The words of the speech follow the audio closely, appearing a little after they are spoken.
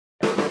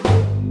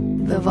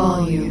the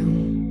volume.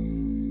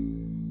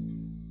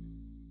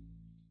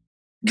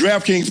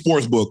 DraftKings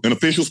Sportsbook, an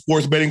official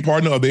sports betting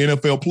partner of the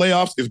NFL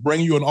playoffs, is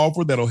bringing you an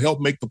offer that'll help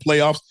make the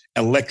playoffs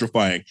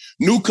electrifying.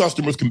 New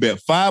customers can bet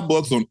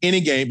 $5 on any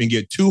game and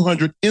get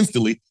 $200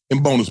 instantly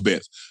in bonus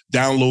bets.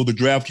 Download the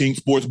DraftKings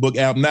Sportsbook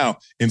app now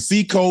and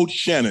see code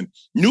Shannon.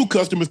 New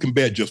customers can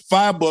bet just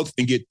 $5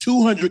 and get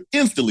 $200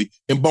 instantly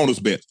in bonus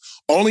bets.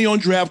 Only on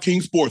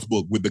DraftKings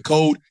Sportsbook with the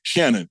code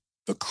Shannon.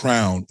 The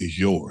crown is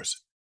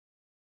yours.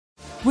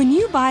 When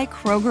you buy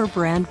Kroger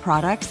brand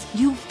products,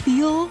 you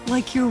feel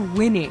like you're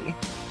winning.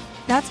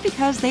 That's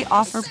because they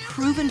offer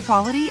proven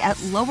quality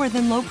at lower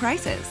than low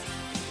prices.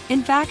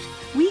 In fact,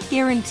 we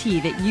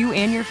guarantee that you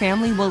and your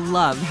family will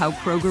love how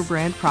Kroger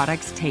brand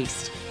products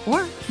taste,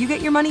 or you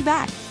get your money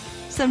back.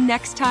 So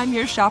next time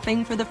you're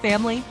shopping for the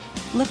family,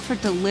 look for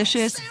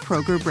delicious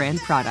Kroger brand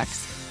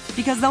products,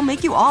 because they'll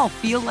make you all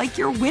feel like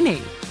you're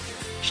winning.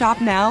 Shop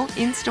now,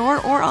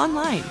 in-store, or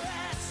online.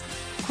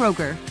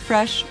 Kroger,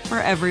 fresh for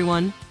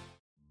everyone.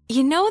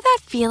 You know that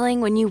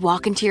feeling when you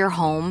walk into your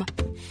home,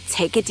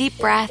 take a deep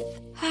breath,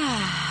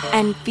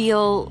 and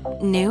feel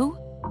new?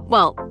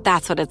 Well,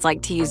 that's what it's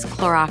like to use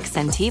Clorox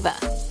Scentiva.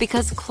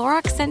 Because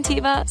Clorox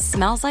Scentiva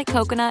smells like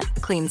coconut,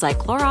 cleans like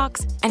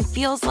Clorox, and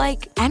feels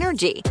like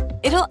energy.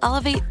 It'll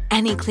elevate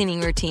any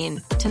cleaning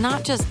routine to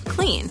not just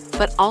clean,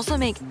 but also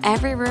make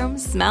every room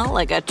smell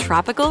like a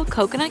tropical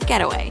coconut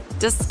getaway.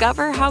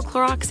 Discover how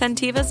Clorox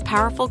Scentiva's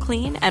powerful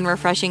clean and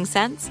refreshing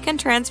scents can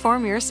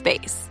transform your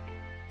space.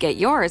 Get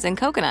yours in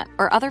coconut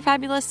or other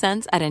fabulous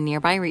scents at a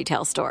nearby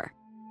retail store.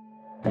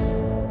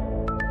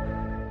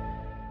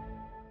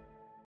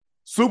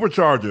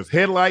 Superchargers,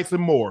 headlights,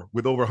 and more.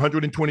 With over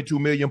 122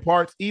 million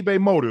parts, eBay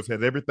Motors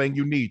has everything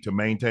you need to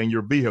maintain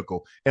your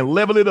vehicle and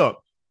level it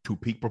up to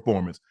peak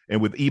performance.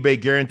 And with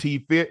eBay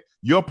Guaranteed Fit,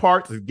 your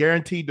parts is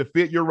guaranteed to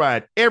fit your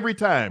ride every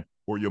time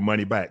or your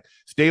money back.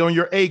 Stay on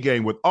your A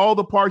game with all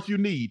the parts you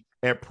need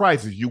at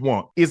prices you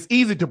want. It's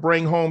easy to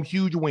bring home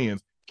huge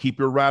wins. Keep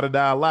your ride or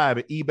die alive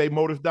at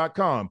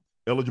ebaymotors.com.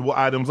 Eligible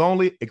items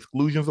only.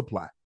 Exclusions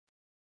apply.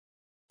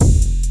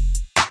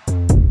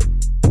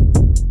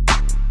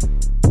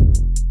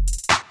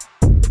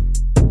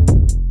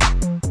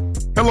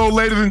 Hello,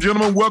 ladies and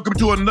gentlemen. Welcome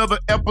to another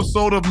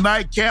episode of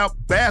Nightcap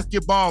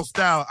Basketball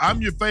Style.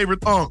 I'm your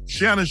favorite unk,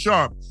 Shannon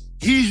Sharp.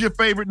 He's your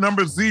favorite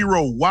number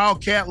 0,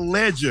 Wildcat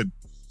legend,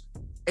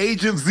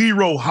 Agent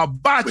Zero,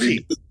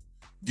 Hibachi,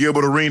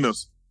 Gilbert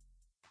Arenas.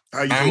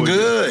 How you doing? I'm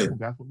good.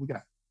 That's what we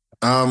got.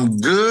 I'm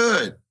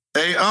good.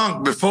 Hey,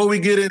 Unc, before we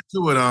get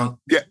into it, Unc.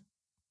 Yeah.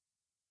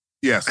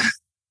 Yes.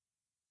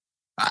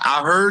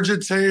 I heard your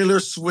Taylor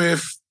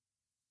Swift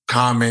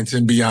comments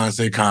and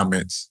Beyonce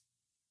comments.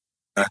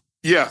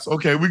 Yes.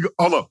 Okay.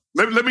 Hold up.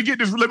 Let me get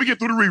this. Let me get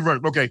through the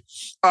reverb. Okay.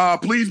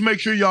 Please make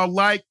sure y'all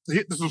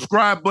hit the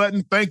subscribe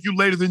button. Thank you,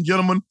 ladies and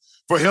gentlemen,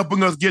 for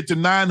helping us get to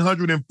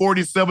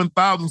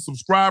 947,000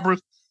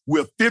 subscribers.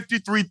 We're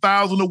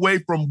 53,000 away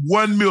from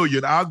 1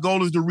 million. Our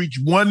goal is to reach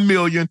 1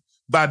 million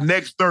by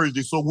next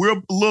Thursday. So we're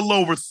a little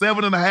over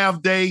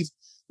 7.5 days.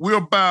 We're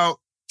about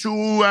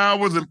 2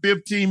 hours and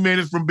 15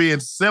 minutes from being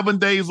 7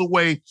 days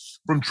away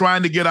from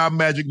trying to get our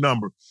magic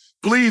number.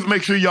 Please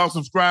make sure y'all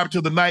subscribe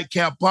to the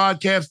Nightcap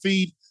podcast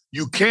feed.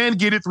 You can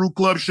get it through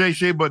Club Shay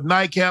Shay, but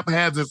Nightcap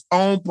has its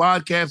own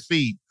podcast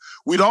feed.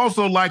 We'd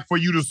also like for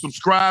you to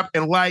subscribe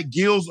and like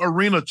Gil's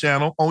Arena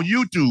channel on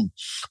YouTube.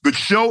 The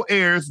show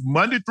airs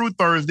Monday through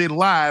Thursday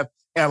live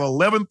at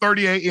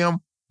 11:30 a.m.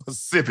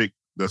 Pacific.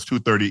 That's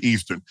 2:30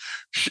 Eastern.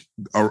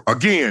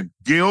 Again,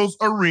 Gil's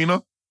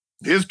Arena.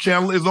 His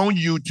channel is on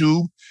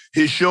YouTube.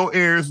 His show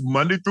airs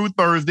Monday through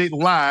Thursday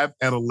live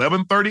at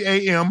 11:30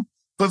 a.m.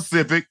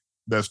 Pacific.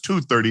 That's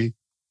 2:30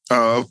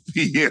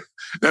 p.m.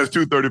 That's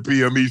 2:30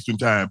 p.m. Eastern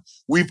time.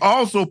 We've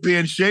also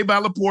pinned Shea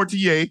by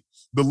Laportier,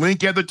 the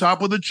link at the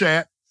top of the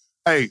chat.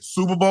 Hey,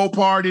 Super Bowl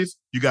parties.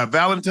 You got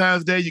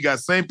Valentine's Day. You got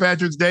St.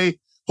 Patrick's Day.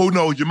 Who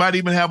knows? You might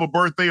even have a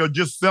birthday or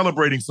just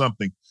celebrating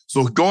something.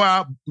 So go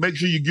out, make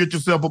sure you get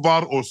yourself a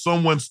bottle or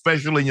someone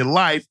special in your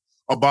life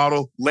a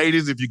bottle.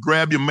 Ladies, if you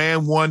grab your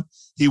man one,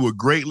 he would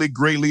greatly,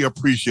 greatly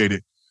appreciate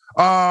it.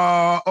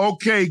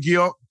 Okay,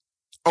 Gil.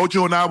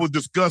 Ocho and I was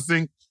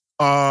discussing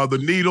the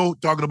needle,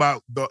 talking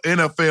about the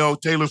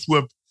NFL, Taylor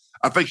Swift.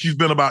 I think she's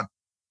been about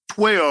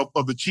 12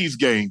 of the Chiefs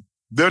game.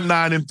 They're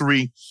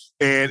 9-3.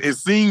 And it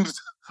seems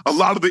a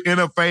lot of the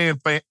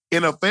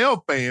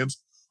NFL fans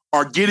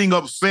are getting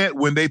upset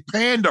when they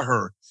pan to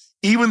her.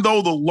 Even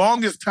though the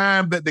longest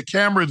time that the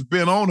camera has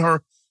been on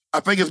her,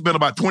 I think it's been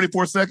about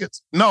 24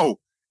 seconds. No,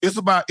 it's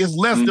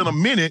less than a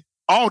minute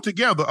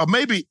altogether. Or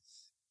maybe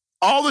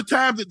all the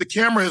time that the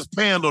camera has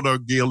panned on her,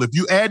 Gil, if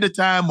you add the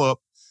time up,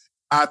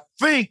 I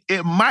think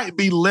it might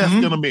be less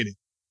than a minute.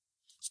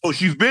 So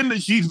she's been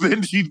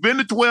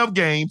to 12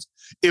 games.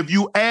 If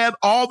you add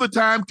all the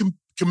time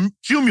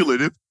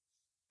cumulative,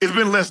 it's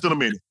been less than a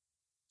minute.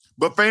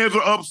 But fans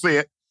are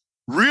upset,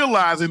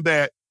 realizing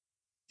that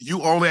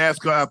you only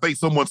ask her. I think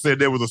someone said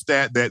there was a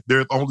stat that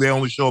they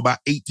only show about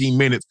 18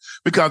 minutes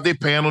because they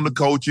pan on the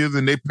coaches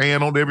and they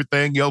pan on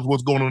everything else,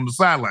 what's going on the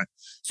sideline.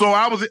 So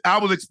I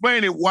was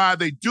explaining why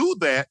they do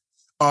that.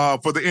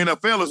 for the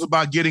NFL, it's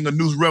about getting a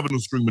new revenue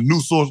stream, a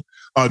new source,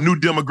 a new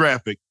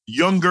demographic.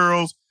 Young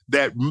girls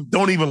that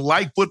don't even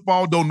like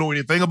football, don't know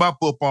anything about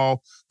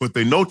football, but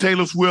they know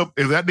Taylor Swift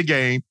is at the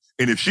game.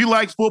 And if she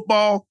likes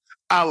football,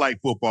 I like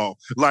football.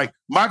 Like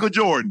Michael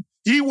Jordan,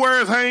 he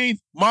wears Hanes.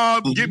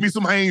 Mom, get me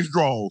some Hanes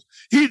draws.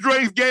 He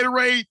drinks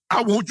Gatorade.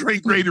 I won't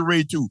drink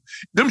Gatorade too.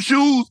 Them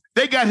shoes,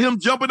 they got him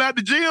jumping out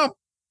the gym.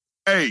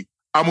 Hey,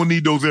 I'm going to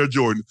need those Air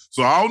Jordans.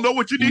 So I don't know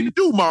what you need to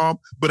do, Mom,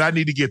 but I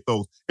need to get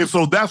those. And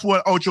so that's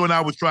what Ocho and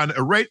I was trying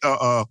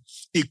to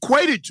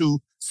equate it to,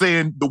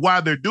 saying the why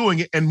they're doing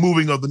it and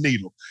moving of the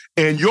needle.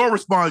 And your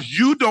response,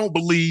 you don't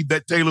believe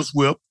that Taylor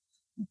Swift,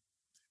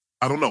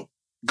 I don't know.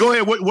 Go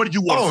ahead. What did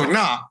you want? Oh,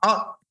 nah.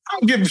 I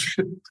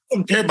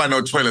don't care about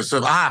no Taylor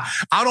Swift. I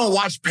don't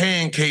watch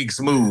Pancakes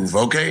move,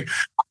 okay?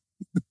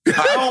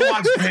 I don't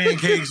watch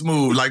Pancakes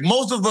move. Like,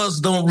 most of us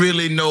don't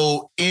really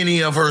know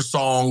any of her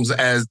songs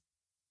as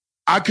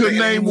I couldn't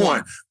name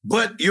one.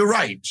 But you're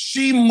right.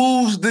 She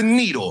moves the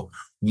needle.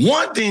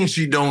 One thing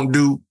she don't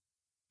do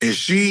is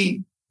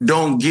she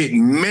don't get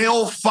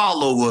male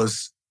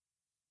followers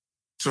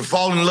to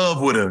fall in love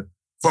with her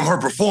from her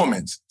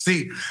performance.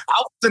 See,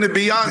 I was a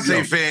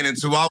Beyonce fan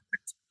until I went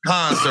to a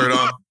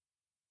concert,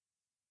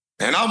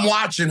 and I'm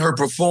watching her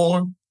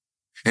perform,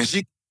 and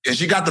she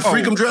got the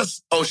Freakum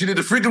dress. Oh, she did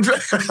the Freakum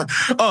dress.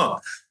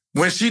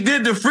 When she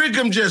did the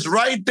Freakum dress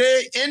right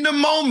there in the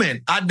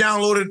moment, I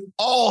downloaded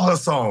all her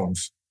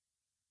songs.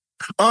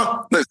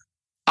 Listen,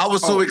 I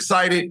was so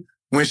excited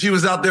when she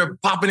was out there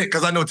popping it,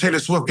 because I know Taylor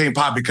Swift can't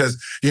pop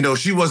because,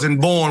 she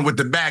wasn't born with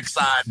the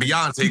backside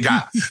Beyonce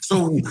got.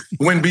 So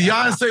when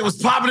Beyonce was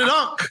popping it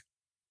up,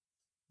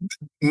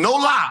 no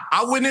lie,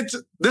 I went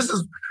into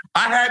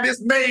I had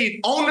this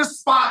made on the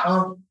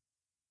spot.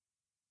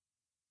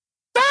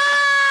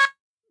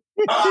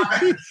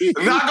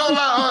 Not gonna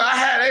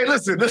lie, hey,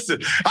 listen.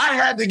 I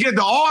had to get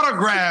the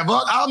autograph.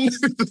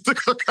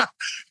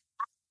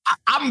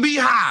 I'm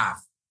Beehive.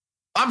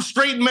 I'm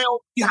straight male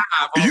Beehive.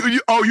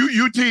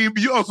 You team.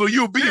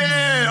 You be.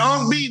 Yeah,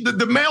 I'm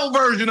the male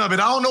version of it.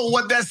 I don't know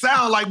what that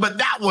sounds like, but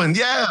that one,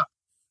 yeah.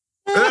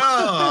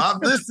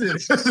 Listen,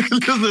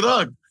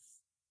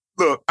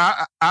 Look,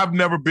 I've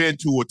never been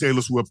to a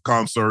Taylor Swift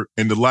concert,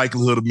 and the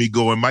likelihood of me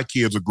going, my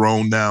kids are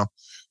grown now.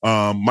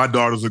 My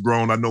daughters are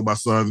grown. I know my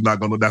son's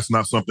that's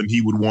not something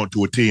he would want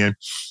to attend.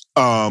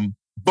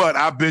 But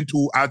I've been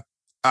to a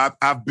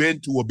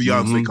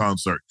Beyonce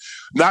concert.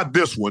 Not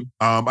this one.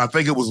 I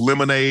think it was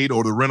Lemonade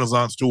or the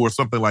Renaissance Tour or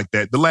something like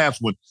that. The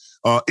last one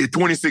in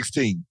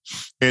 2016.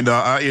 And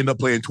I ended up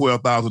paying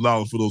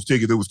 $12,000 for those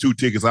tickets. There was 2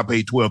 tickets. I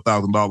paid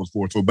 $12,000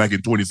 for it. So back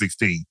in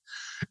 2016.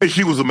 And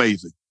she was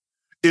amazing.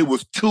 It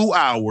was 2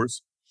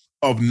 hours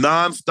of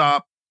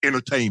nonstop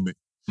entertainment.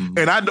 Mm-hmm.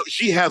 And I know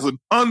she has an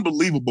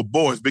unbelievable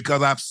voice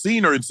because I've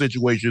seen her in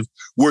situations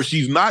where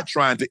she's not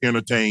trying to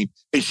entertain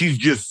and she's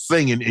just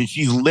singing and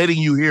she's letting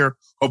you hear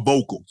her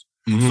vocals.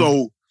 Mm-hmm.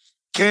 So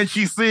can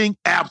she sing?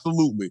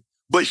 Absolutely.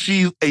 But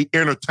she's an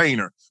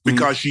entertainer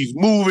because she's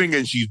moving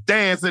and she's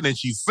dancing and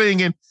she's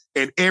singing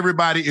and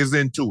everybody is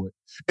into it.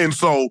 And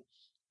so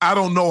I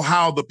don't know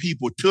how the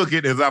people took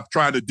it as I've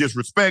tried to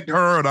disrespect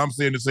her and I'm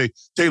saying to say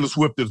Taylor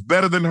Swift is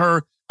better than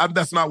her.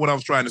 That's not what I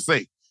was trying to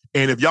say.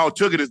 And if y'all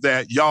took it as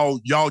that,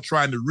 y'all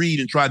trying to read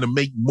and trying to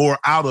make more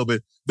out of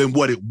it than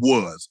what it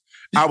was.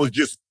 I was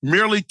just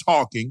merely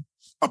talking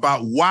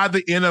about why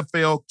the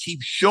NFL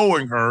keeps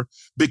showing her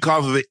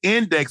because of the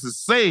index is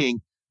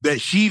saying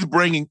that she's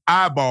bringing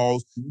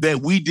eyeballs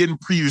that we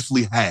didn't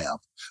previously have.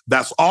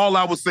 That's all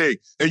I was saying.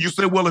 And you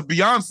say, well, if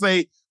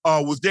Beyonce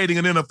was dating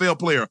an NFL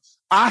player,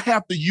 I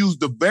have to use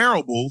the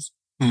variables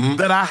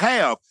that I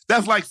have.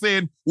 That's like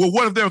saying, well,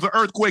 what if there was an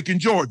earthquake in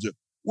Georgia?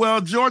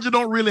 Well, Georgia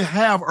don't really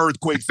have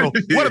earthquakes. So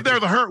what if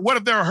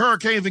there are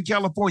hurricanes in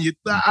California?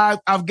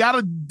 I've got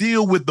to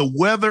deal with the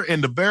weather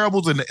and the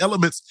variables and the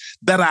elements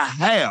that I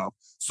have.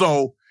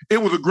 So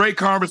it was a great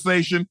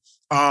conversation.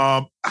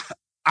 I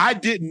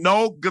didn't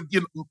know,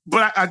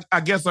 but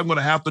I guess I'm going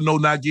to have to know,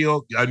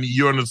 Nigel. I mean,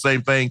 you're in the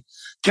same thing.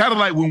 Kind of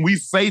like when we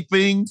say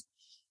things,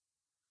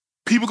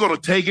 people are going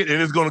to take it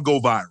and it's going to go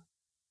viral.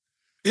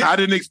 Yeah. I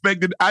didn't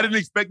expect it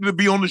to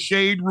be on the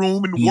Shade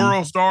Room and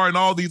World Star and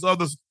all these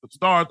other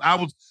stars.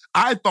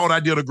 I thought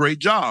I did a great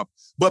job.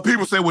 But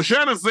people say, well,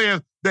 Shannon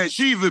says that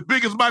she's as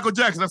big as Michael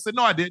Jackson. I said,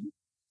 no, I didn't.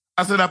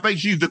 I said, I think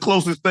she's the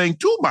closest thing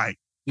to Mike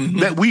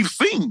that we've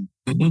seen.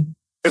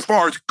 As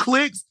far as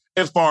clicks,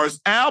 as far as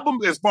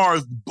albums, as far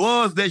as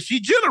buzz that she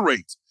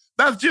generates.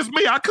 That's just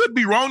me. I could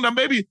be wrong. Now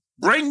maybe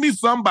bring me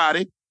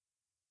somebody.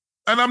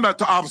 And I'm not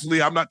talking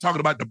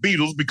about the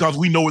Beatles because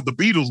we know what the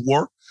Beatles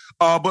were.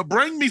 But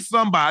bring me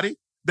somebody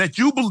that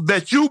you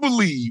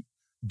believe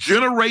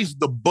generates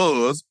the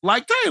buzz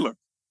like Taylor.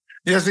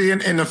 Yeah, see,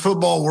 in the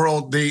football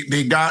world,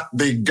 they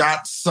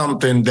got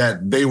something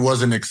that they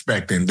wasn't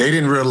expecting. They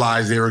didn't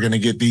realize they were going to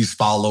get these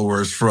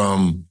followers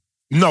from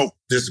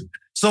this.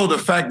 So the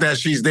fact that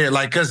she's there,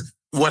 because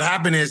what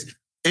happened is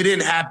it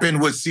didn't happen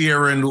with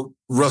Sierra and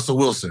Russell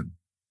Wilson,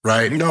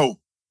 right? No.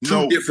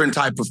 Two different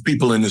type of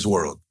people in this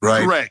world,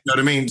 right? Correct. You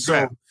know what I mean?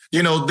 So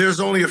there's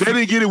only a few. They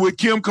didn't get it with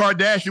Kim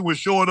Kardashian was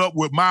showing up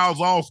with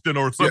Miles Austin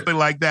or something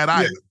like that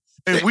either.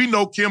 And we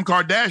know Kim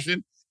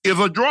Kardashian is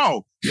a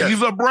draw.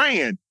 She's a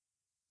brand.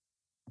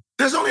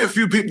 There's only a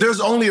few people. There's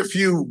only a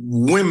few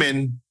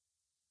women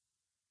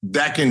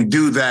that can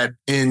do that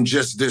in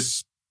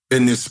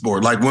this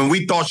sport. Like when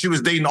we thought she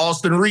was dating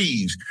Austin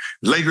Reeves,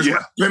 Lakers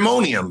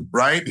pandemonium,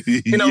 right?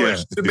 She's been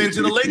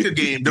to the Laker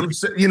game.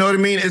 You know what I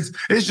mean? It's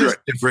just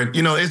different.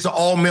 It's an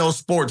all male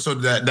sport. So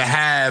that to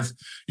have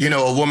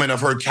a woman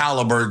of her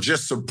caliber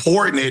just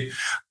supporting it,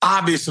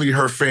 obviously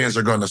her fans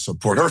are going to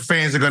support. Her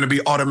fans are going to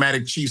be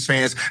automatic Chiefs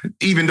fans,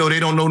 even though they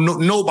don't know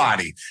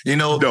nobody.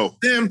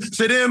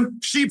 To them,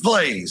 she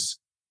plays,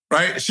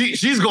 right?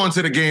 She's going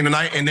to the game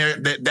tonight, and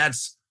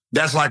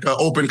that's like an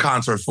open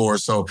concert for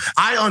us. So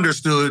I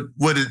understood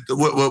what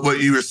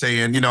you were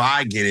saying.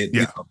 I get it.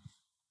 Yeah.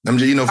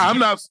 I'm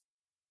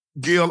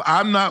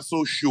not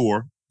so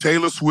sure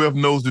Taylor Swift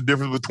knows the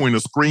difference between a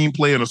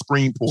screenplay and a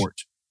screen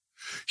porch.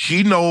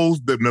 She knows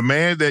that the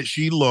man that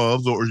she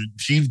loves or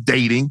she's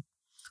dating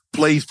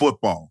plays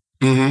football.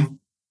 Mm-hmm.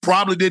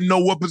 Probably didn't know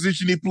what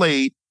position he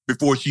played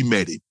before she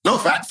met him. No,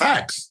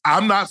 facts.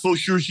 I'm not so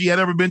sure she had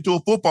ever been to a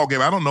football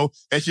game. I don't know.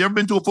 Has she ever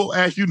been to a football?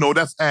 Ash,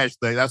 that's Ash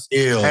thing. That's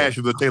Ash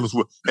is a Taylor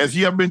Swift. Has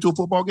she ever been to a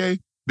football game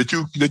that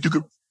you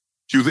could?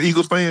 She was an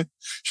Eagles fan.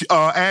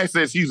 Ash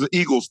says she's an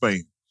Eagles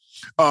fan.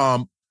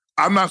 I'm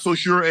not so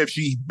sure if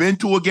she's been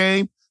to a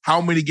game,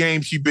 how many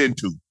games she's been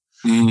to.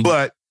 Mm-hmm.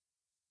 But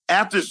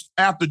after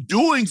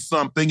doing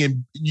something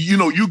and,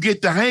 you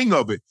get the hang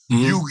of it.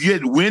 Mm-hmm. You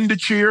get when to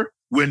cheer,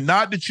 when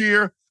not to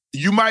cheer.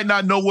 You might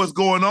not know what's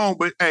going on,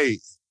 but hey,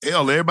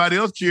 hell, everybody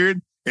else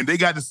cheered and they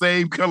got the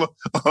same color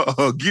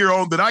gear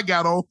on that I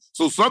got on.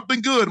 So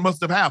something good must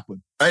have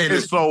happened. Hey,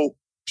 so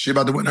she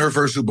about to win her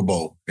first Super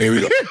Bowl. Here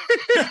we go.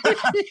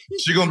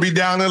 She gonna be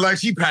down there like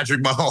she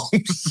Patrick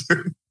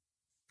Mahomes.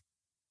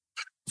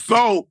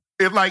 So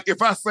if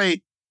I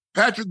say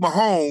Patrick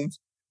Mahomes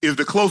is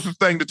the closest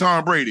thing to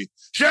Tom Brady,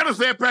 Shannon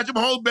said Patrick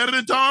Mahomes better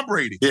than Tom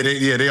Brady.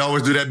 Yeah, they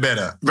always do that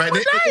better, right?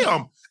 Well,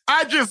 damn.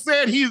 I just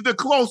said he's the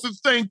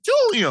closest thing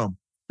to him.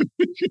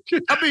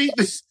 I mean,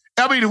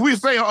 if we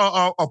say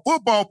a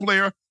football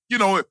player,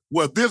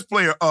 this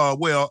player,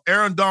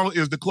 Aaron Donald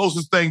is the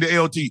closest thing to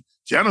LT.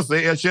 Shannon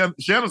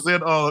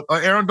said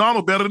Aaron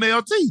Donald better than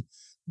LT.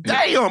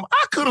 Damn,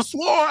 I could have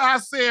swore I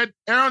said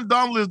Aaron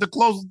Donald is the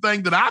closest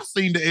thing that I've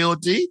seen to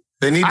LT.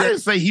 I didn't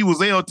say he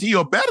was LT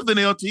or better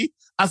than LT.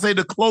 I say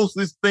the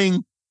closest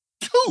thing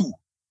to.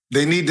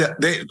 They need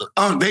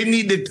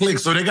to click,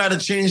 so they got to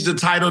change the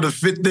title to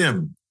fit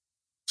them.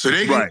 So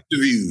they get the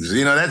views.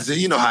 That's it.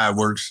 You know how it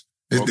works.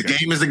 The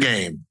game is the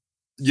game.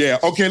 Yeah.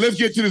 Okay, let's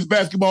get to this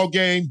basketball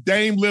game.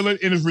 Dame Lillard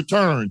in his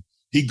return.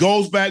 He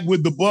goes back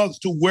with the Bucks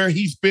to where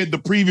he spent the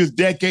previous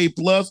decade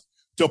plus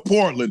to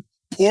Portland.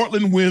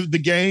 Portland wins the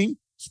game,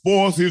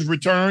 spoils his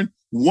return,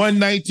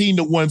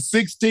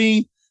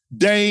 119-116.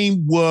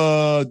 Dame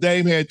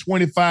had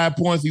 25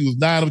 points. He was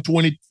 9 of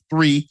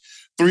 23,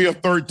 3 of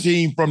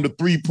 13 from the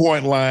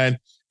three-point line,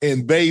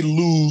 and they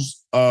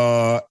lose.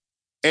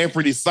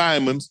 Anthony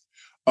Simons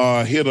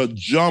hit a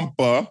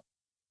jumper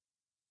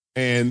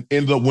and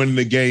ended up winning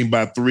the game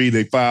by 3.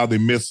 They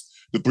missed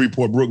the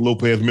three-point. Brook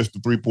Lopez missed the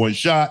three-point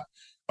shot.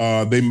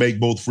 They make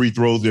both free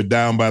throws. They're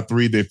down by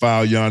 3. They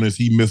foul Giannis.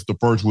 He missed the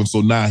first one,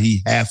 so now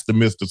he has to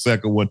miss the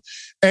second one.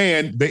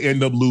 And they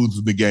end up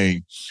losing the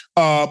game.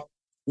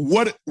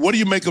 What do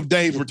you make of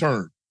Dame's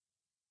return?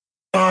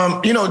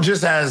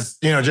 Just as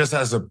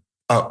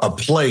a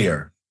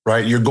player,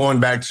 right? You're going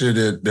back to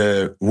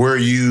the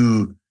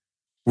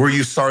where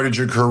you started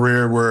your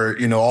career, where,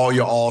 all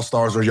your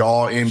all-stars or your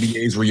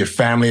all-NBAs, where your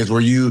family is,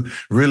 where you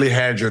really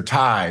had your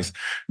ties.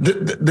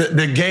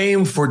 The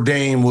game for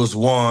Dame was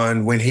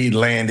won when he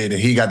landed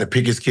and he got to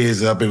pick his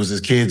kids up. It was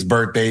his kids'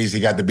 birthdays. He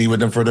got to be with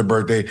them for their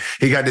birthday.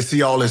 He got to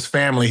see all his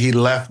family he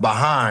left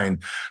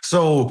behind.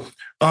 So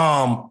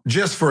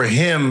just for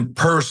him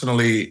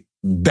personally,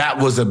 that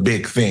was a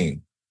big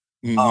thing.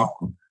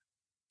 Mm-hmm.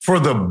 For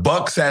the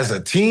Bucks as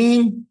a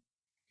team,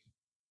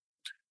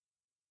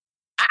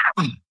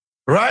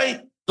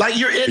 right? Like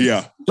you're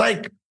in,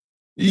 like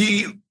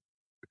you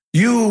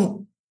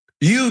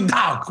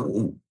Doc.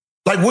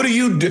 Like, what do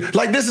you do?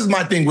 Like, this is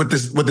my thing with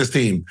this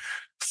team.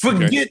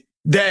 Forget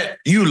that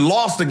you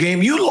lost the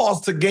game. You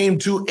lost the game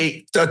to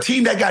a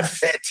team that got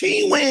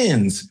 15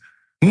 wins.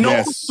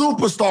 No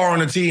superstar on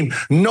the team.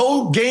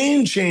 No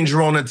game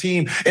changer on the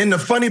team. And the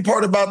funny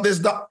part about this,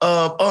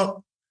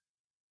 the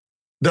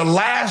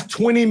last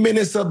 20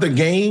 minutes of the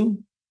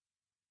game,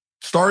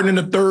 starting in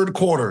the third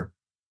quarter,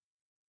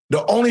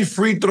 the only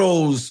free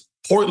throws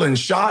Portland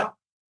shot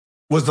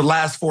was the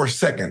last 4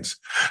 seconds.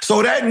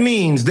 So that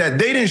means that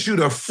they didn't shoot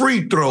a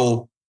free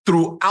throw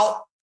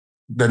throughout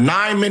the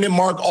 9-minute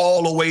mark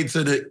all the way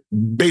to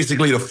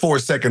basically the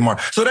 4-second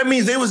mark. So that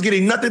means they was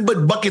getting nothing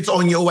but buckets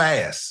on your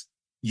ass.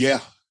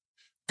 Yeah.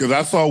 Because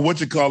I saw what's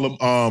his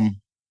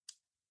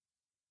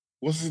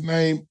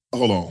name?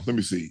 Hold on. Let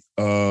me see.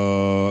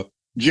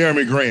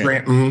 Jeremy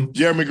Grant. Mm-hmm.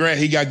 Jeremy Grant,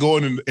 he got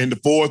going in the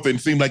fourth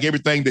and seemed like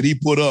everything that he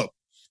put up,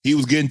 He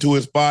was getting to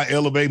his spot,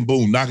 elevating,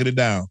 boom, knocking it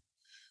down.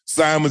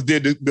 Simons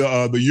did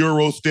the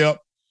Euro step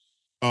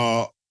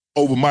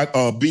over Mike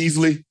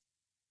Beasley.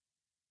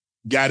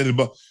 Got it.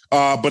 But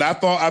I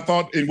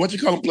thought, and what you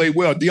call him played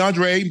well.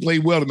 DeAndre Ayton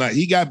played well tonight.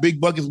 He got big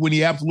buckets when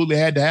he absolutely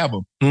had to have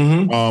them.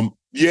 Mm-hmm.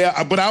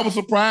 Yeah, but I was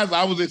surprised.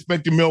 I was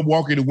expecting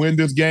Milwaukee to win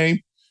this game,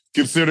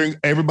 considering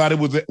everybody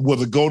was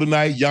a go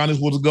tonight.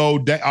 Giannis was a go.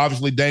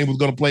 Obviously, Dame was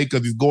going to play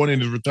because he's going in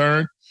his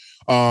return.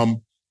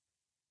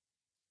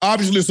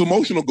 Obviously, it's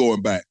emotional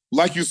going back.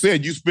 Like you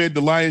said, you spent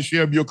the lion's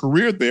share of your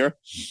career there.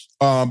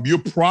 You're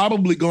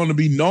probably going to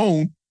be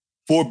known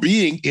for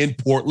being in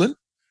Portland.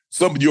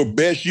 Some of your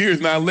best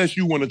years, now unless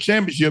you win a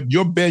championship,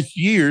 your best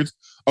years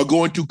are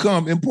going to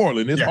come in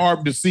Portland. It's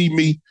hard to see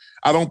me.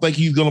 I don't think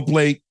he's going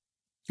to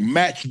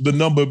match the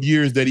number of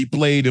years that he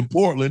played in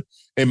Portland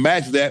and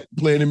match that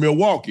playing in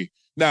Milwaukee.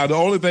 Now, the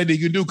only thing that he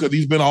can do, because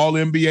he's been all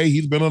NBA,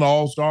 he's been an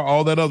all-star,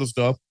 all that other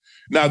stuff.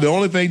 Now, the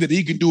only thing that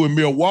he can do in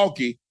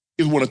Milwaukee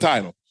is win a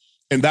title.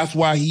 And that's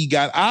why he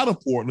got out of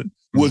Portland,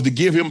 was to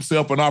give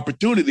himself an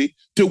opportunity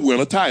to win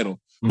a title.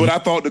 But I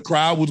thought the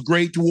crowd was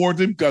great towards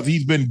him because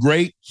he's been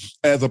great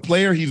as a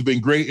player. He's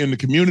been great in the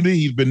community.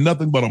 He's been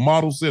nothing but a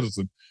model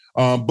citizen.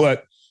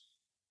 But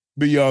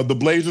the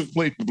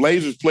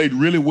Blazers played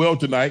really well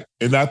tonight,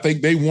 and I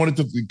think they wanted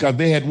to, because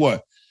they had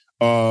what?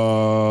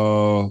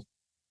 DeAndre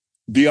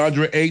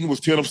Ayton was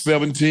 10 of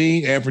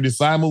 17. Anthony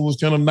Simons was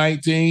 10 of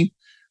 19.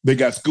 They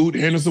got Scoot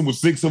Henderson was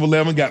 6 of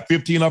 11, got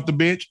 15 off the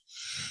bench.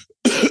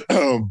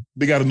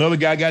 They got another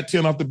guy got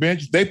 10 off the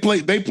bench. They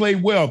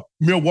played well.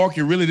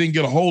 Milwaukee really didn't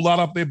get a whole lot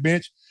off their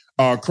bench.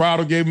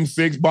 Crowder gave them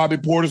 6. Bobby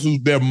Portis,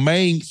 who's their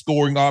main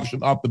scoring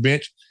option off the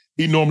bench,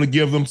 he normally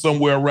gives them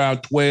somewhere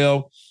around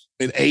 12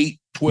 and 8,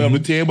 12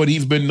 and 10, but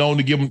he's been known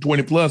to give them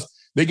 20 plus.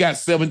 They got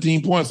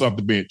 17 points off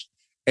the bench.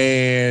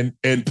 And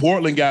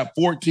Portland got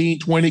 14,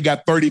 20,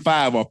 got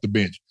 35 off the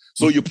bench.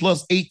 So you're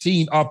plus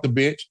 18 off the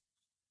bench.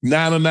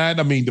 9 of 9.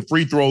 I mean, the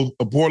free throws,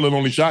 Portland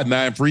only shot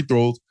 9 free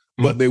throws,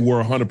 but they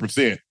were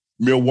 100%.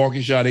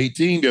 Milwaukee shot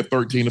 18. They're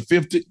 13 of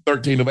 50,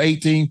 13 of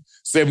 18,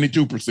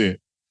 72%.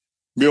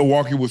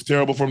 Milwaukee was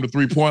terrible from the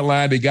three-point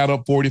line. They got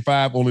up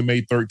 45, only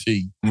made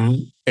 13.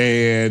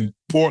 And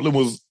Portland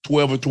was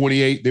 12 of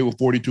 28. They were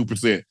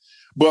 42%.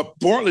 But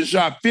Portland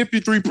shot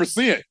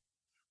 53%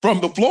 from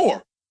the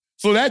floor.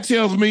 So that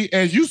tells me,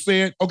 as you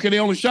said, okay, they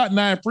only shot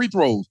 9 free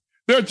throws.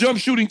 They're a jump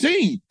shooting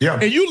team. Yeah.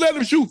 And you let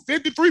them shoot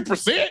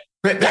 53%?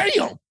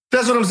 Damn.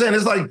 That's what I'm saying.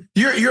 It's like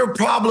your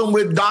problem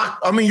with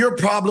your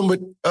problem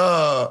with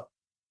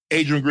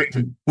Adrian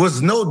Griffin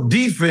was no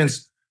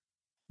defense,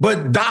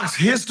 but Doc's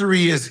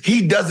history is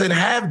he doesn't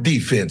have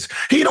defense.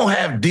 He don't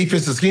have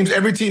defensive schemes.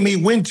 Every team he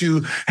went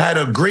to had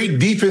a great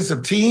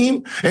defensive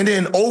team, and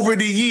then over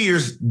the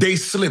years, they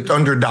slipped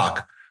under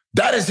Doc.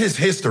 That is his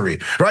history,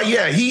 right?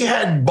 Yeah, he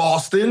had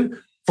Boston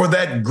for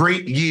that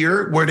great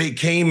year where they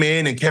came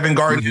in and Kevin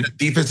Garnett, a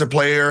defensive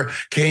player,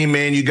 came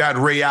in. You got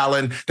Ray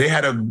Allen. They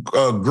had a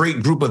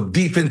great group of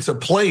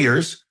defensive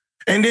players.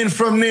 And then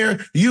from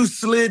there, you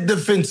slid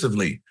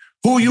defensively.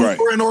 Who you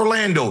were in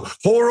Orlando,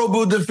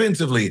 horrible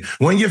defensively.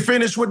 When you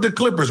finished with the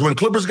Clippers, when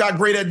Clippers got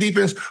great at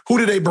defense, who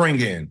did they bring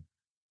in?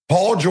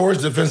 Paul George,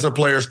 defensive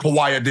players,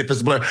 Kawhi, a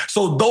defensive player.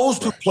 So those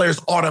two players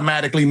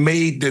automatically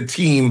made the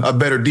team a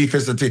better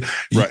defensive team.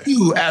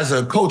 You, as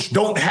a coach,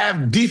 don't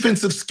have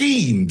defensive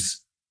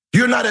schemes.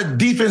 You're not a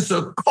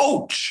defensive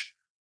coach,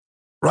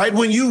 right?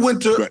 When you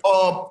went to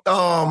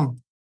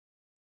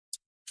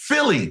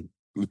Philly.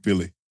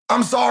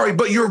 I'm sorry,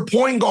 but your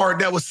point guard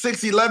that was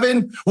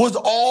 6'11" was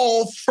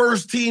all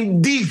first-team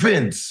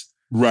defense.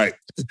 Right.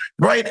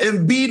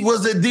 Embiid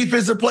was a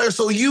defensive player,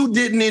 so you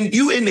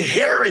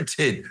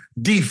inherited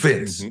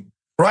defense,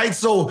 right?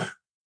 So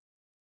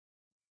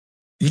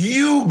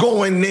you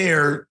go in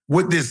there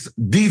with this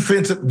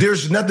defensive,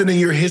 there's nothing in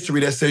your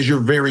history that says you're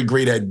very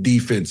great at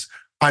defense.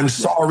 I'm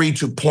sorry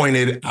to point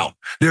it out.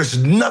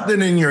 There's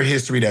nothing in your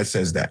history that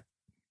says that.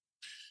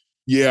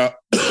 Yeah.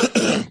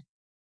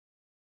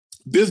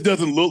 This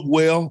doesn't look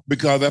well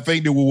because I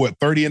think they were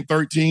 30 and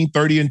 13,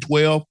 30 and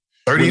 12.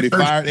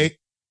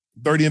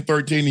 30 and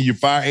 13, and you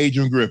fire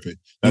Adrian Griffin.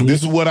 Now,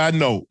 this is what I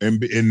know,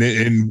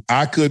 and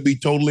I could be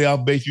totally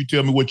off base. You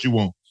tell me what you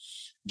want.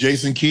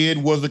 Jason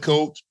Kidd was the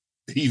coach.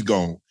 He's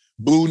gone.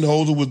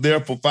 Budenholzer was there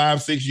for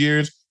 5-6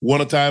 years, won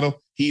a title.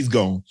 He's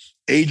gone.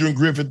 Adrian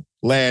Griffin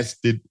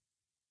lasted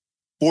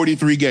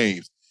 43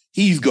 games.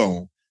 He's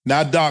gone.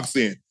 Now, Doc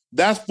said,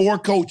 that's 4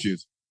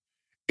 coaches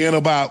in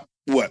about,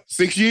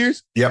 6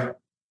 years? Yep.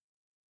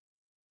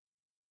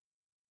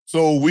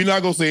 So we're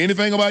not going to say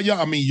anything about Giannis.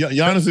 I mean,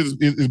 Giannis is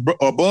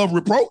above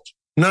reproach.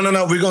 No.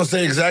 We're going to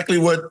say exactly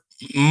what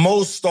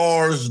most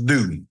stars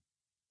do.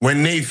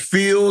 When they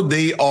feel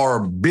they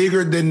are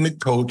bigger than the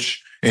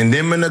coach, and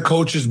then when the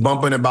coach is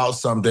bumping about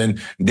something,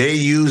 they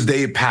use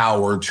their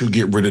power to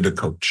get rid of the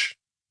coach.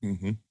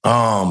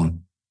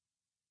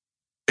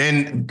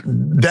 And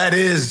that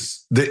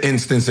is the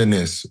instance in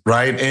this,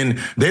 right? And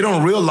they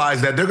don't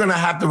realize that they're going to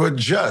have to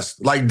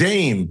adjust. Like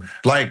Dame,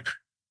 like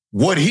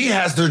what he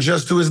has to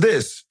adjust to is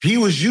this. He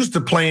was used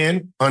to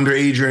playing under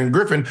Adrian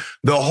Griffin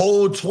the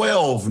whole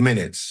 12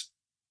 minutes,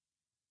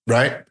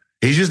 right?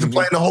 He's used to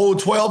playing the whole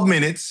 12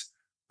 minutes,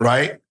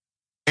 right?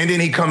 And then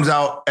he comes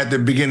out at the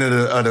beginning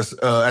of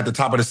at the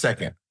top of the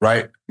second,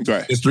 right?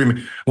 Right. It's 3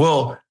 minutes.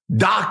 Well,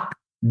 Doc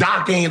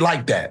ain't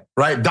like that,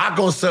 right? Doc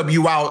gonna sub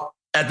you out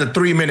at the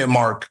 3 minute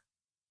mark,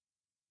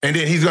 and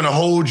then he's gonna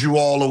hold you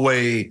all the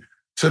way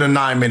to the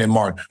 9 minute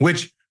mark,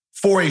 which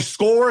for a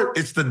scorer,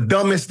 it's the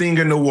dumbest thing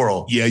in the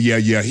world. Yeah.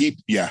 He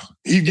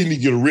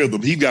didn't get a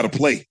rhythm. He got to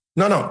play.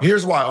 No.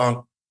 Here's why,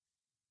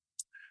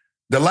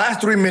 the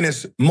last 3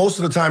 minutes, most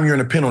of the time you're in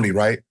a penalty,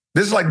 right?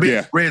 This is like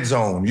being red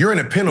zone. You're in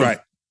a penalty. Right.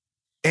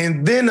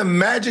 And then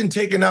imagine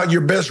taking out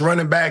your best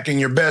running back and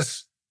your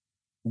best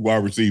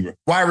wide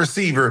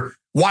receiver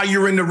while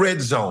you're in the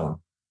red zone,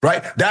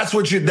 right? That's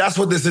what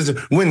this is.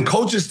 When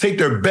coaches take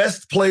their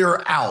best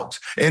player out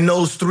in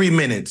those 3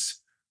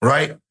 minutes,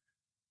 right?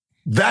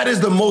 That is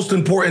the most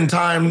important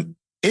time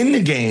in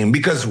the game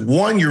because,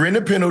 one, you're in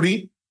a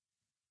penalty.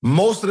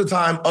 Most of the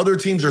time, other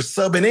teams are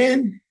subbing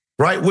in,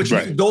 right? Which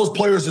means those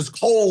players is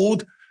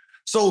cold.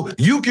 So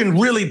you can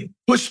really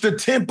push the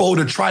tempo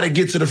to try to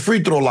get to the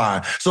free throw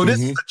line. So this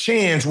is a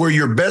chance where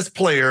your best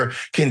player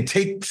can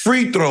take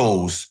free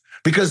throws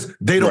because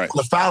they don't want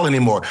to foul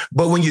anymore.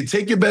 But when you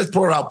take your best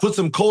player out, put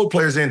some cold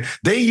players in,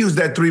 they use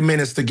that 3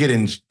 minutes to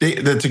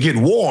get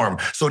warm.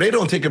 So they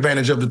don't take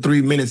advantage of the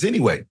 3 minutes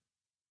anyway.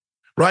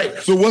 Right.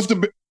 So what's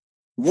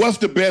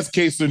the best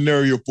case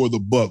scenario for the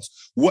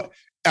Bucks?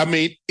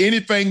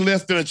 Anything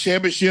less than a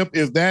championship,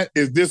 is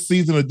this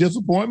season a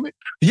disappointment?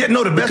 Yeah,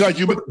 no, the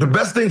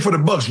best thing for the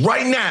Bucks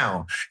right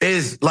now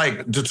is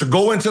like to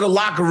go into the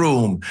locker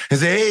room and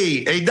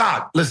say, hey,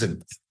 Doc,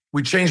 listen,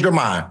 we changed our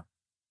mind.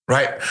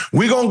 Right?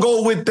 We're gonna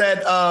go with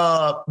that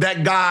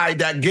guy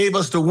that gave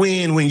us the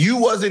win when you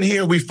wasn't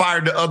here. We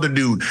fired the other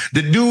dude.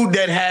 The dude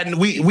that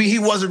he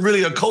wasn't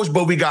really a coach,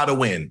 but we got a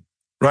win.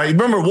 Right.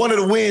 Remember, one of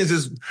the wins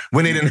is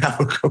when they didn't have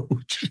a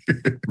coach.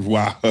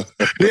 Wow.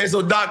 Yeah,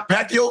 so Doc,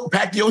 pack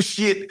your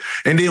shit,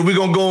 and then we're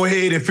gonna go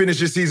ahead and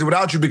finish the season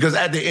without you because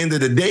at the end of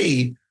the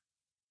day,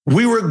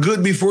 we were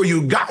good before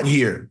you got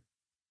here.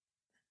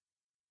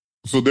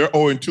 So they're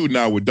 0-2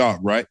 now with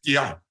Doc, right?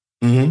 Yeah.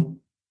 Mm-hmm.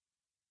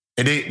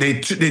 And they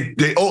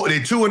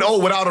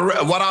 2-0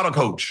 without a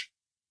coach.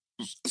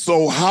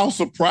 So how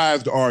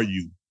surprised are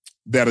you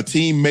that a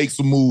team makes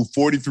a move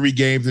 43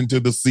 games into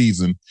the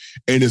season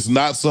and it's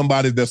not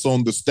somebody that's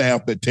on the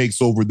staff that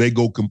takes over? They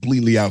go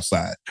completely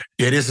outside.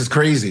 Yeah, this is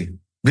crazy.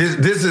 This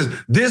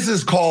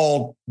is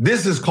called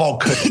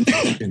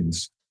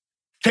connections.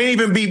 Can't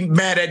even be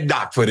mad at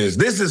Doc for this.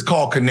 This is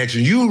called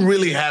connection. You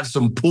really have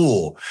some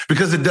pull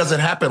because it doesn't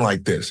happen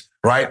like this,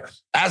 right?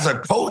 As a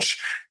coach,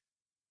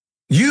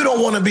 you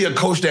don't want to be a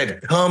coach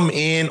that come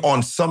in on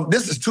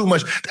this is too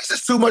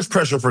much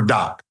pressure for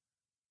Doc.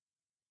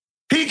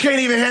 He can't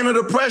even handle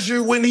the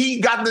pressure when he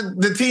got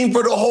the team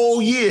for the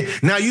whole year.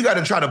 Now you got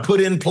to try to put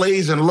in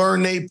plays and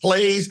learn their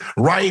plays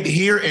right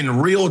here in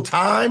real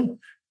time.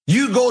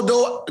 You go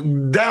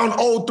down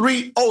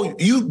 0-3. Oh,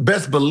 you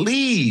best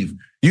believe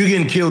you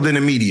getting killed in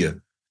the media.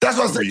 That's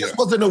why I said this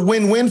wasn't a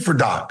win-win for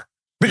Doc.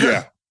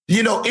 Because,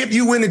 if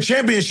you win the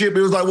championship,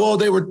 it was like, well,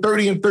 they were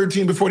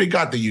 30-13 before they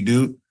got to you,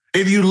 dude.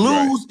 If you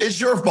lose,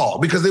 it's your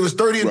fault because it was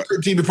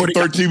 30-13 before they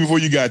got there. Before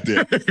you got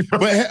there.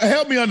 But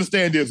help me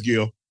understand this,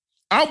 Gil.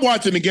 I'm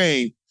watching the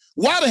game.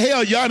 Why the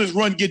hell Giannis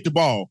run get the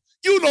ball?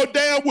 You know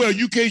damn well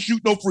you can't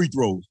shoot no free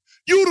throws.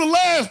 You the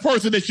last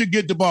person that should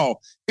get the ball.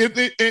 If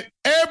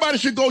everybody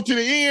should go to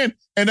the end,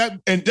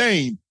 and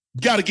Dame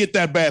got to get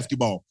that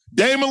basketball.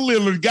 Dame and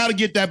Lillard got to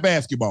get that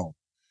basketball.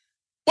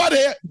 Why the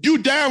hell? You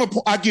down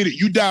I get it.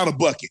 You down a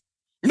bucket.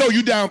 No,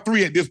 you down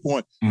 3 at this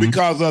point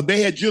because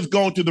they had just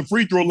gone to the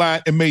free throw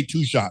line and made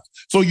 2 shots.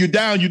 So you're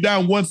down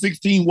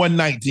 116,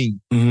 119.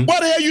 Why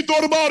the hell you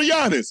throw the ball to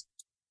Giannis?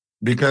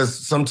 Because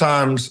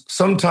sometimes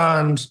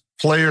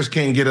players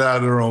can't get it out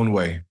of their own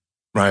way,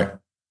 right?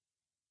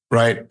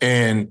 Right.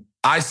 And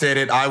I said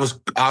it. I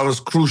was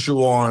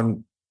crucial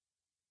on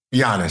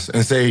Giannis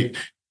and say,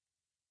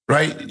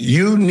 right,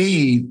 you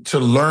need to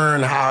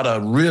learn how to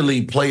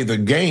really play the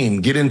game,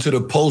 get into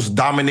the post,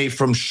 dominate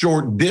from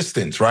short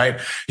distance,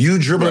 right? You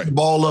dribble the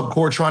ball up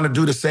court, trying to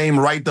do the same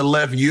right to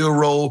left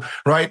Euro,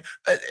 right?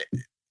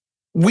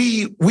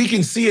 We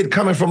can see it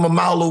coming from a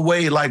mile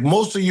away. Like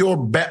most of your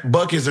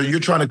buckets you're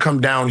trying to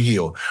come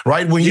downhill,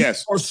 right? When you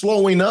are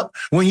slowing up,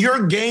 when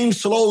your game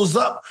slows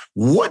up,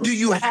 what do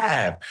you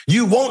have?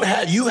 You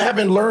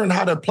haven't learned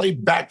how to play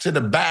back to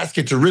the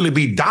basket to really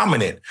be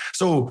dominant.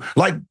 So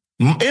like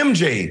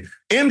MJ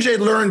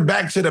learned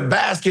back to the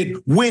basket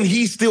when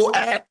he still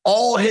had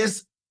all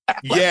his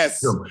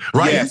athleticism,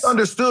 right? Yes. He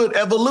understood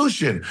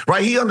evolution,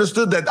 right? He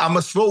understood that I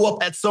must slow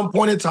up at some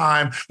point in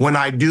time. When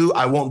I do,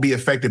 I won't be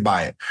affected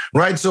by it,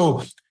 right?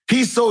 So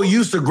he's so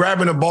used to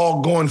grabbing the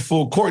ball, going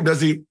full court,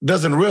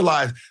 doesn't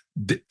realize,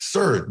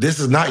 sir,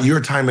 this is not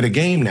your time of the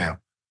game now.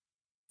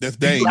 That's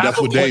Dame. That's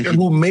what Dame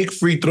who make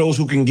free throws,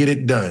 who can get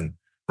it done,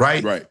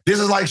 right? Right. This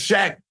is like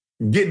Shaq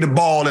get the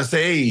ball and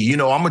say, hey, I'm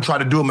going to try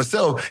to do it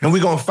myself, and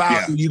we're going to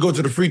foul you. You go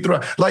to the free throw.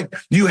 Like,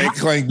 you have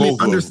to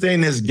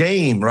understand this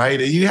game, right?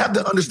 You have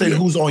to understand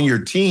who's on your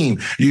team.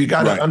 You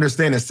got to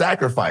understand the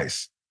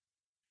sacrifice.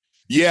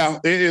 Yeah,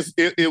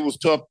 it was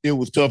tough. It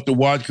was tough to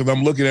watch because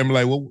I'm looking at him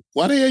like, well,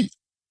 why the hell?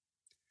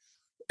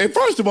 And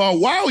first of all,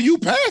 why are you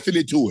passing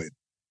it to him?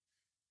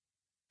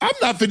 I'm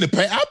not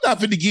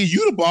finna give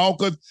you the ball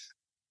because,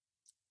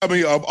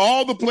 of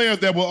all the players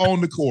that were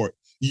on the court,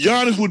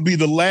 Giannis would be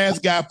the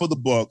last guy for the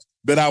Bucks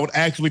that I would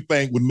actually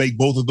think would make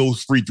both of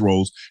those free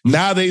throws.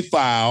 Now they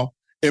foul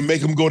and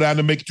make them go down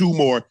to make 2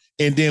 more,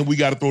 and then we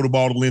got to throw the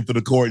ball to the length of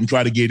the court and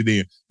try to get it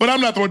in. But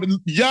I'm not throwing.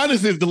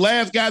 Giannis is the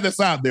last guy that's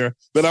out there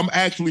that I'm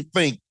actually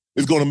think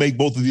is going to make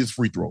both of these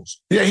free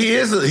throws. Yeah, he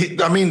is.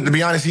 To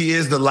be honest, he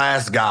is the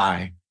last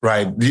guy.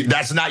 Right.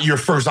 That's not your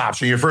first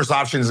option. Your first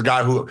option is a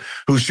guy who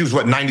shoots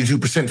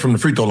 92% from the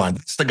free throw line.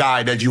 That's the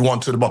guy that you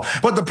want to the ball.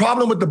 But the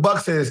problem with the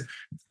Bucks is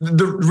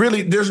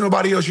there's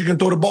nobody else you can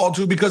throw the ball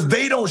to because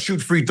they don't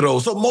shoot free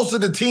throws. So most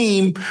of the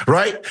team,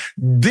 right,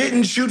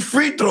 didn't shoot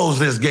free throws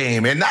this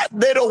game. And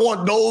they don't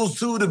want those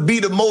two to be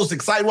the most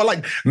exciting. Well,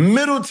 like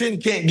Middleton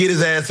can't get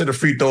his ass to the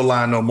free throw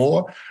line no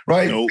more.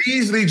 Right. Nope.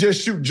 Beasley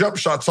just shoot jump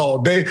shots all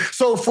day.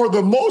 So for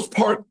the most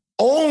part,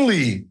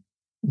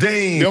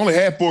 they only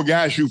had 4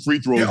 guys shoot free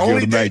throws the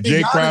other night.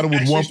 Jay Crowder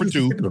was 1 for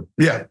 2.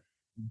 Yeah.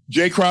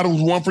 Jay Crowder was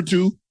 1 for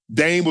 2.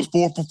 Dame was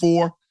 4 for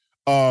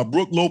 4.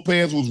 Brook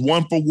Lopez was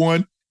 1 for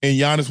 1. And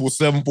Giannis was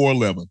 7 for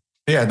 11.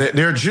 Yeah,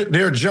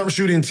 they're a jump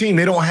shooting team.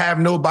 They don't have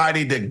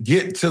nobody to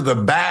get to the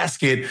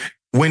basket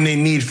when they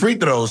need free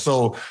throws.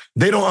 So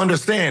they don't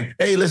understand,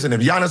 hey, listen,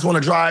 if Giannis want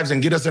to drive and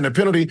get us in a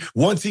penalty,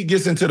 once he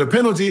gets into the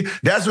penalty,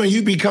 that's when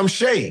you become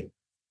Shea.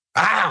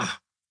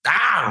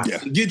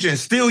 Get you and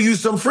steal you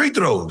some free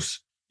throws.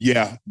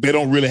 Yeah, they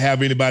don't really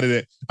have anybody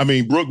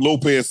that. Brook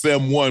Lopez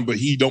 7-1, but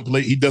he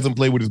doesn't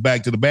play with his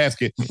back to the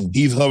basket. Mm-hmm.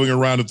 He's hovering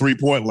around the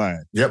 3-point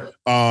line. Yep.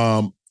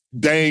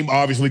 Dame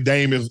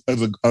is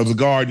as a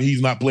guard. He's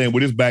not playing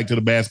with his back to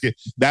the basket.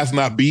 That's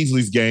not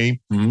Beasley's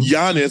game. Mm-hmm.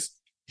 Giannis,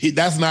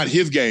 that's not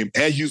his game.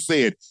 As you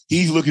said,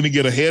 he's looking to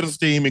get ahead of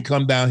steam and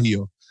come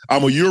downhill.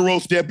 I'm a Euro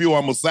step you.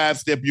 I'm a side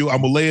step you.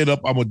 I'm going to lay it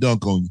up. I'm going to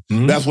dunk on you.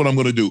 Mm-hmm. That's what I'm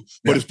going to do.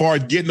 But as far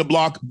as getting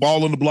the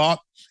ball in the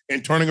block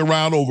and turning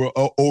around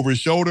over his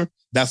shoulder,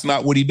 that's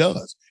not what he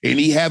does. And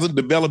he hasn't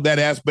developed that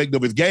aspect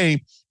of his game.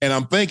 And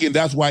I'm thinking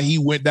that's why he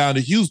went down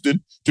to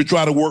Houston to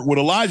try to work with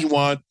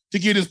Olajuwon to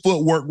get his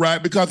footwork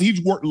right, because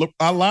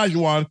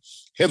Olajuwon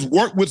has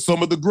worked with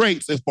some of the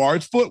greats as far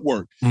as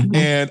footwork. Mm-hmm.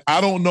 And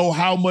I don't know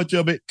how much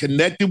of it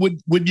connected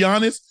with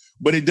Giannis,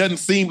 but it doesn't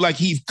seem like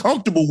he's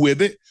comfortable with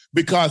it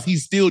because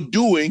he's still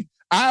doing.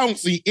 I don't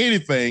see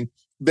anything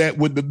that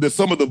with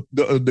some of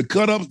the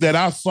cut-ups that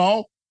I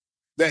saw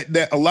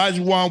that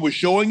Olajuwon was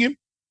showing him.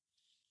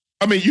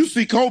 You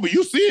see Kobe.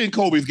 You see it in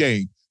Kobe's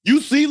game. You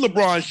see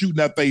LeBron shooting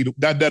that fade,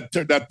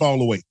 that fall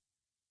away.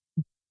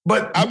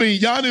 But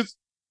Giannis,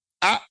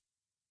 I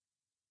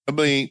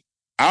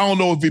don't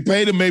know if he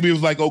paid him. Maybe it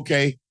was like,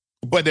 okay.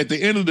 But at the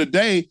end of the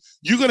day,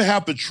 you're going to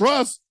have to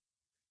trust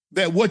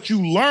that what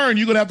you learn,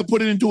 you're going to have to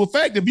put it into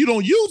effect. If you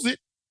don't use it,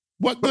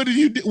 what good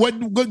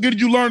did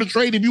you learn a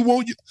trade if you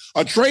won't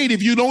a trade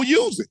if you don't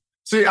use it?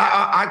 See,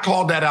 I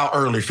called that out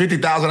early.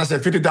 50,000. I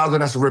said 50,000.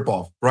 That's a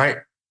ripoff, right?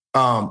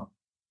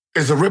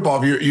 It's a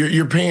ripoff.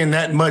 You're paying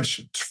that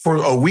much for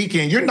a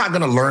weekend. You're not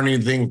going to learn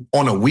anything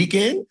on a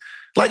weekend.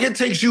 Like, it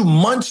takes you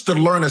months to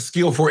learn a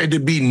skill for it to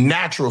be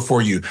natural for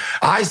you.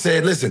 I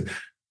said, listen,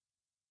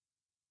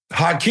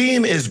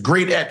 Hakeem is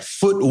great at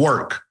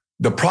footwork.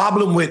 The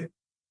problem with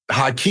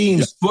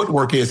Hakeem's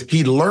footwork is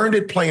he learned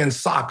it playing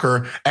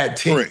soccer at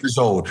 10 years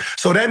old.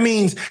 So that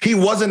means he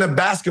wasn't a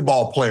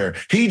basketball player.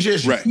 He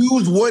just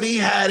used what he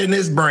had in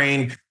his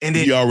brain and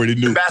then he already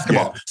knew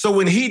basketball. Yeah. So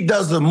when he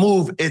does a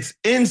move, it's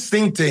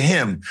instinct to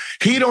him.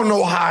 He don't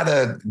know how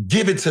to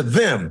give it to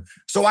them.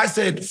 So I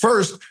said,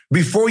 first,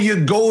 before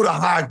you go to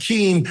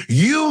Hakeem,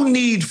 you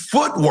need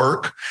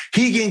footwork.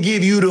 He can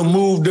give you the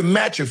move to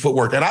match your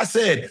footwork. And I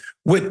said,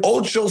 with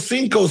Ocho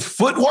Cinco's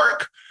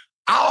footwork,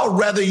 I'd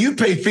rather you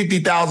pay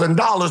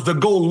 $50,000 to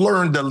go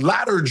learn the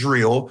ladder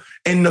drill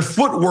and the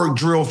footwork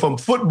drill from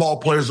football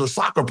players or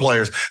soccer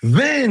players.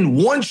 Then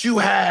once you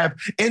have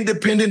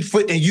independent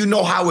foot and you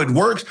know how it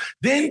works,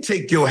 then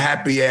take your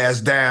happy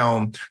ass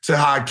down to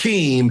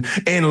Hakeem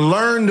and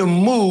learn the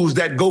moves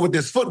that go with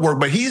this footwork.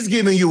 But he's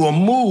giving you a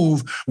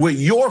move with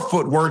your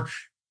footwork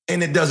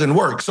and it doesn't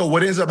work. So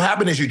what ends up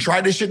happening is you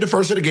tried this shit the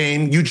first of the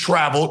game, you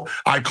traveled,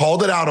 I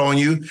called it out on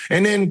you,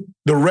 and then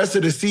the rest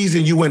of the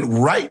season you went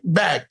right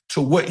back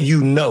to what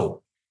you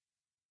know,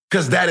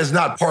 because that is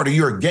not part of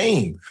your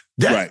game.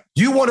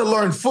 You want to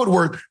learn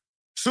footwork.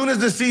 Soon as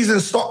the season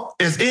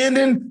is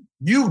ending,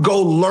 you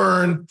go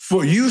learn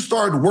you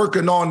start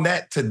working on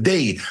that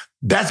today.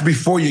 That's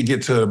before you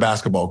get to the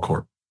basketball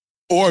court.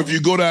 Or if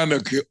you go down to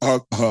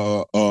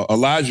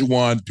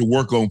Olajuwon to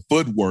work on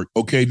footwork,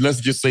 okay, let's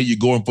just say you're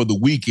going for the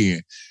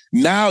weekend.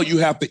 Now you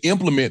have to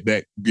implement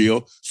that,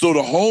 Gil. So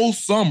the whole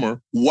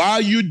summer, while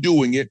you're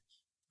doing it,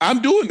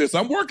 I'm doing this.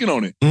 I'm working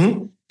on it.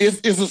 Mm-hmm.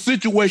 It's a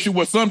situation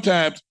where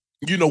sometimes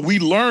we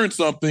learned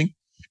something,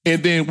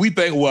 and then we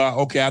think, well,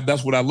 okay,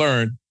 that's what I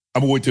learned.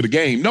 I'm going to the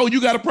game. No,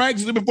 you got to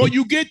practice it before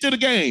you get to the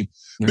game.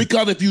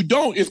 Because if you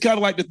don't, it's kind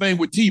of like the thing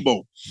with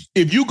Tebow.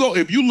 If you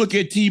look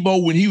at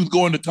Tebow when he was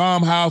going to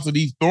Tom House and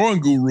these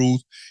throwing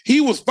gurus, he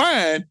was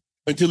fine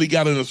until he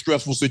got in a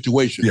stressful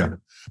situation. Yeah.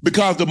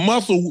 Because the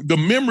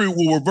memory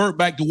will revert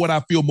back to what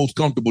I feel most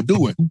comfortable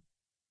doing.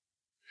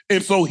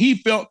 And so he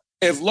felt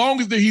as long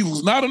as he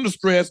was not under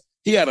stress,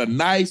 he had a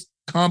nice,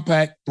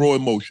 compact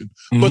throwing motion.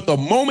 But the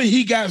moment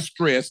he got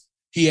stressed,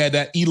 he had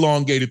that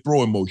elongated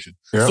throwing motion.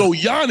 Yeah. So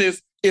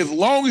Giannis, as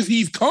long as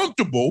he's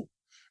comfortable,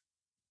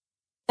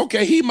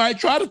 okay, he might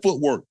try the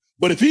footwork.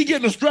 But if he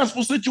get in a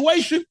stressful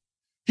situation,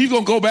 he's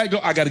gonna go back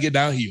to, I gotta get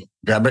downhill.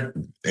 Yeah, but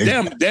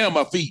damn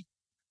my feet.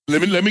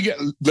 Let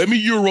me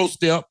Euro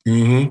step.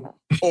 And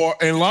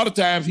a lot of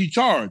times he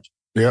charged.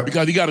 Yeah.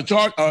 Because he got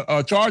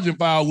a charging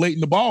foul late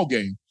in the ball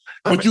game.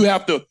 But you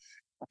have to,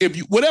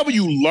 whatever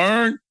you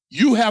learn,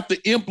 you have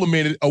to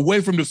implement it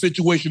away from the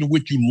situation in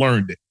which you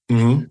learned it.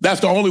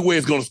 That's the only way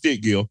it's gonna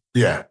stick, Gil.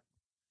 Yeah.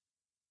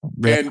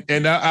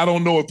 And I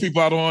don't know if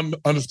people, I don't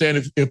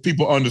understand if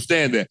people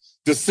understand that.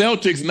 The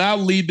Celtics now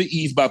lead the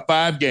East by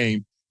 5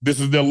 games. This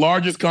is their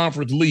largest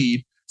conference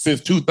lead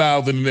since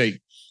 2008.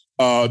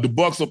 The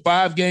Bucks are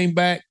 5 games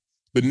back.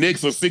 The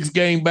Knicks are 6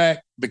 games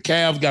back. The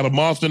Cavs got a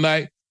monster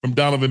night from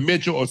Donovan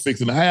Mitchell, or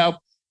 6.5.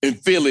 And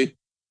Philly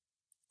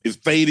is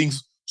fading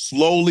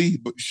slowly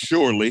but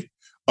surely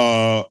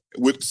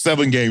with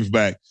 7 games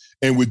back.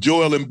 And with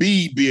Joel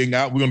Embiid being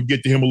out, we're going to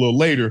get to him a little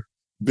later.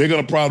 They're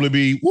going to probably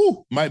be,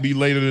 might be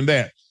later than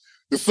that.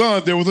 The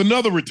Suns, there was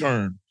another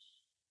return.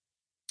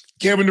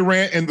 Kevin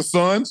Durant and the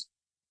Suns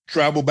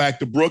traveled back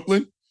to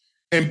Brooklyn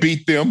and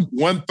beat them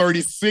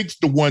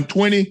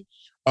 136-120.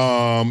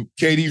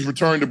 KD's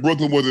return to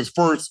Brooklyn was his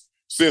first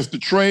since the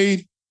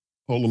trade.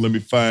 Hold on, let me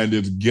find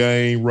this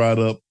game right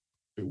up.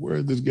 Where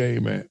is this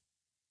game at?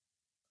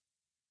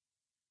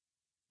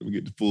 Let me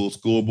get the full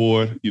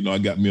scoreboard. I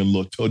got me a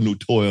little new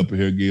toy up in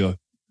here, Gil.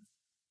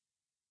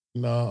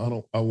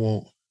 No, I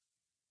won't.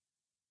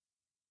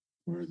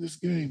 Where's this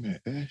game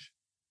at, Ash?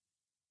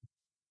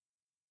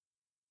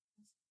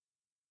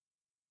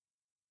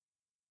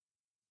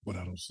 But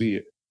I don't see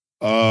it.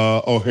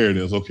 Here it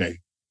is. Okay.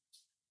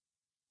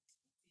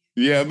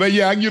 Yeah, but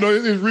yeah,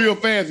 it's real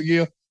fast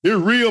again. It's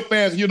real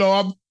fast.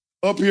 I'm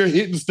up here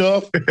hitting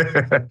stuff.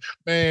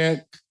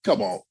 Man,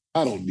 come on.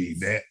 I don't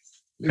need that.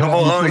 Come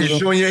on, you're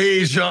showing your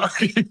age, Sean.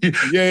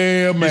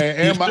 Yeah, man.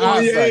 And my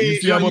eyesight. You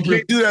see, I'm up here. You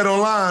can't do that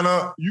online,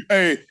 huh?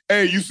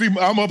 Hey, you see,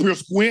 I'm up here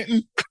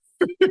squinting.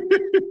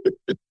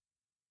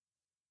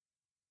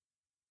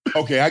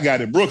 Okay, I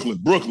got it. Brooklyn.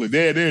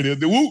 There it is.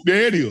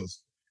 There it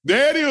is.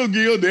 There it is,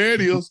 Gil. There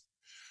it is.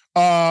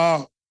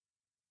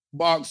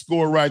 Box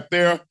score right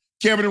there.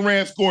 Kevin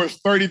Durant scores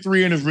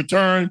 33 in his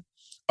return.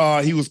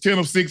 He was 10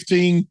 of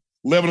 16,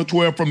 11 of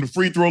 12 from the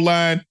free throw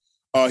line.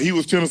 He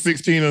was 10 of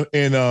 16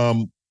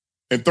 in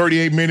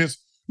 38 minutes.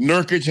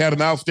 Nurkic had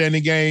an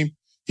outstanding game.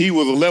 He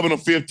was 11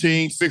 of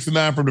 15, 6 of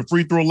 9 from the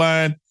free throw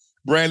line.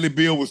 Bradley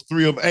Beal was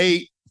 3 of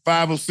 8,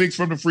 5 of 6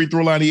 from the free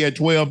throw line. He had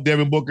 12.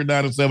 Devin Booker,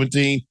 9 of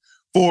 17,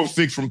 4 of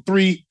 6 from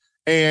 3,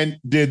 and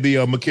did the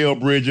Mikal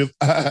Bridges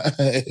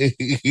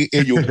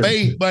in your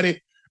face,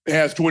 buddy.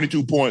 Has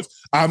 22 points.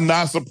 I'm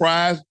not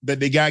surprised that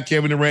they got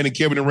Kevin Durant, and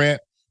Kevin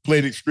Durant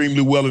played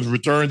extremely well in his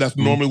return. That's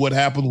normally what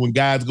happens when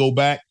guys go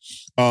back.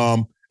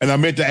 And I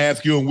meant to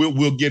ask you, and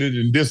we'll get it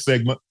in this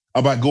segment,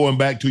 about going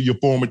back to your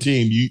former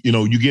team.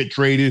 You get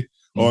traded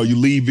or you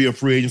leave via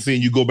free agency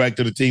and you go back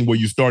to the team where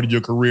you started your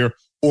career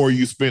or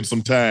you spent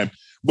some time.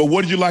 But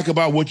what did you like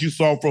about what you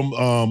saw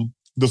from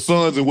the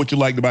Suns, and what you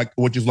liked about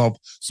what you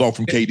saw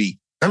from KD?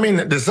 I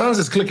mean, the Suns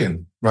is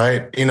clicking,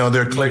 right?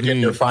 They're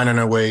clicking, they're finding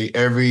their way.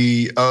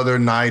 Every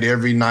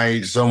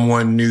night,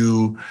 someone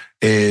new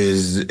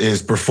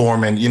is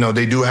performing.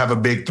 They do have a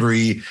big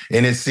three,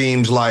 and it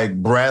seems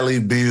like Bradley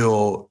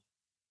Beal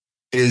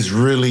is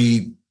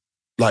really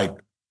like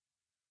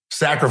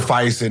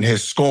sacrificing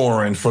his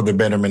scoring for the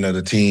betterment of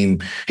the team.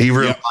 He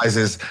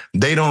realizes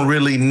they don't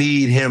really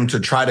need him to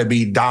try to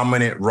be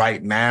dominant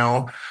right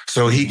now.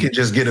 So he can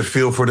just get a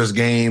feel for this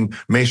game,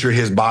 make sure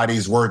his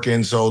body's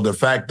working. So the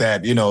fact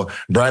that,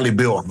 Bradley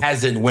Beal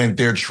hasn't went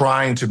there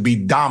trying to be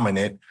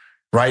dominant,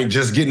 right?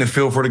 Just getting a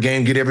feel for the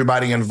game, get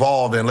everybody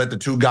involved, and let the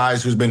two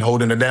guys who's been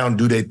holding it down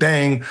do their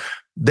thing.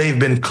 They've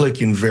been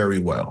clicking very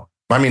well.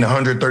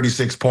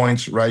 136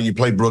 points, right? You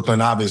play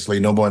Brooklyn, obviously.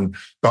 No one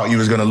thought you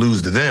was going to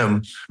lose to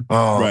them.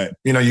 Right.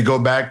 You go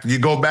back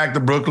to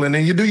Brooklyn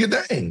and you do your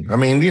thing.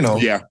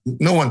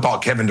 No one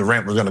thought Kevin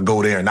Durant was going to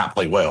go there and not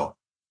play well.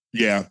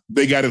 Yeah.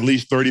 They got at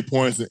least 30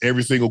 points in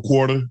every single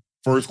quarter.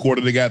 First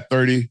quarter, they got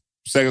 30.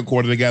 Second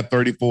quarter, they got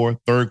 34.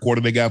 Third quarter,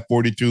 they got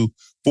 42.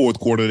 Fourth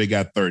quarter, they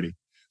got 30.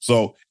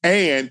 So,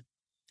 and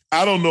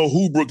I don't know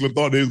who Brooklyn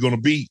thought they was going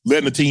to beat,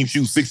 letting the team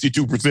shoot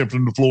 62%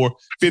 from the floor,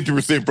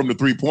 50% from the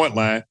three-point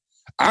line.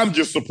 I'm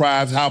just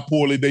surprised how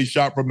poorly they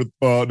shot from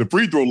the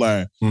free throw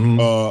line.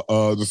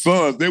 The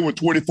Suns, they were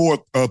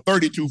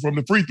 24-32 from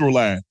the free throw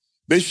line.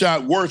 They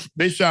shot worse.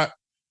 They shot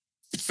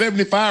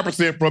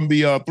 75% from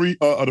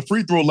the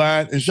free throw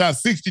line and shot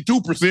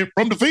 62%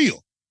 from the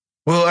field.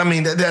 Well, I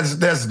mean, that's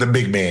the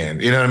big man.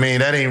 You know what I mean?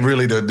 That ain't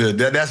really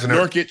that's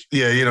Nurkic.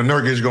 Yeah,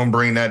 Nurkic going to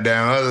bring that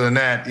down. Other than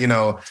that,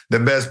 the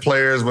best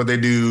players, what they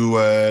do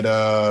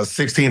at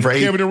 16 for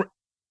 8.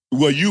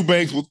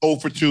 Eubanks was 0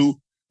 for 2.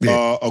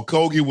 Yeah.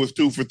 Okogie was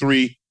 2 for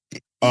 3. We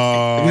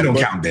don't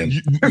count them.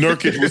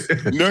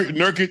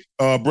 Nurkic,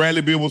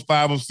 Bradley Beal was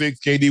 5 of 6.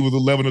 KD was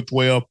 11 of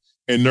 12.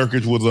 And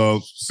Nurkic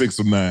was 6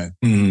 of 9.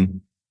 Mm-hmm.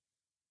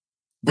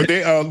 But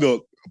they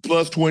look,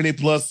 plus 20,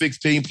 plus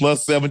 16,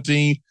 plus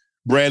 17.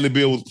 Bradley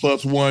Beal was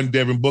plus 1.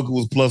 Devin Booker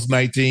was plus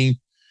 19.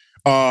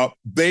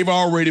 They've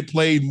already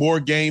played more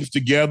games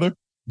together.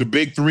 The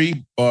big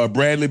three,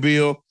 Bradley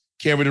Beal,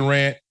 Kevin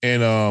Durant,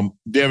 and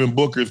Devin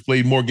Booker has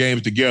played more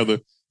games together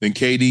than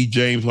KD,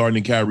 James Harden,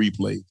 and Kyrie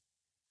played.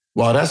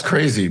 Wow, that's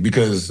crazy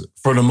because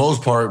for the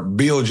most part,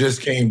 Beal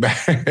just came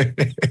back.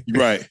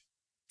 Right.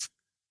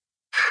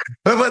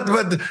 But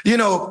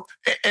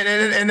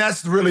and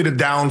that's really the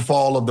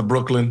downfall of the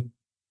Brooklyn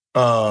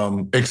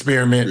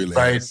experiment, really,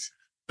 right?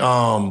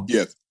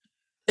 Yes.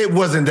 It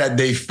wasn't that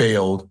they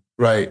failed,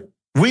 right?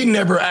 We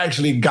never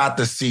actually got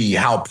to see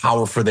how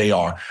powerful they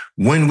are.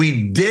 When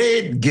we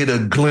did get a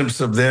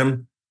glimpse of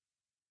them,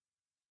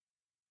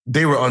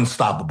 they were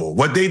unstoppable.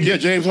 What they did, yeah,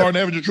 James Harden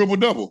averaged a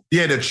triple-double.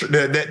 Yeah,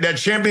 that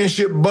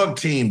championship Buck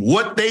team,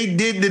 what they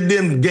did to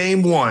them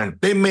game 1,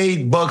 they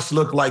made Bucks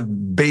look like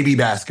baby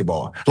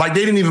basketball. Like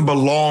they didn't even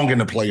belong in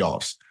the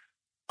playoffs.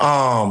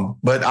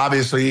 But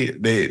obviously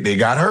they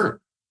got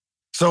hurt.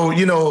 So,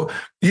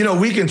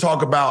 we can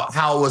talk about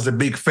how it was a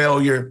big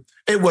failure.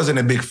 It wasn't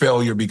a big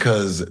failure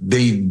because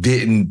they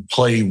didn't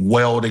play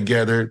well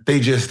together. They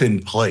just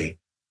didn't play.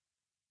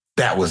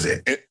 That was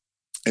it.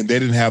 And they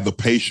didn't have the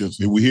patience.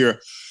 And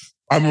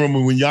I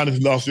remember when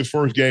Giannis lost his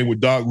first game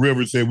with Doc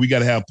Rivers, said, we got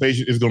to have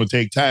patience. It's going to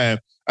take time.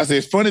 I said,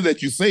 it's funny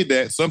that you say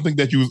that, something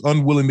that you was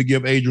unwilling to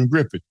give Adrian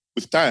Griffith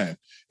was time.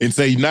 And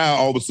say now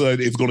all of a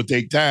sudden it's going to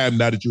take time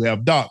now that you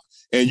have Doc.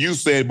 And you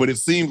said, but it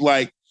seems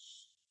like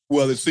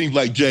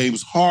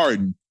James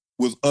Harden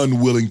was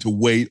unwilling to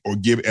wait or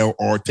give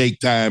or take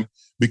time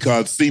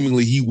because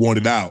seemingly he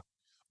wanted out.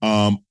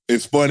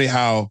 It's funny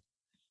how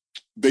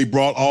they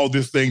brought all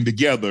this thing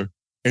together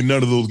and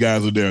none of those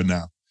guys are there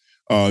now.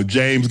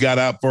 James got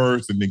out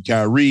first and then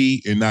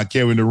Kyrie and now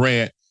Kevin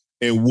Durant.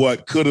 And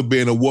what could have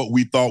been or what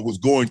we thought was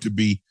going to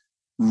be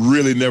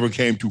really never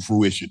came to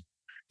fruition.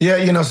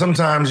 Yeah,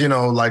 sometimes,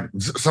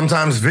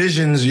 sometimes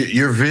visions,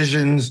 your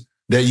visions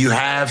that you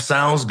have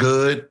sounds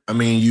good. I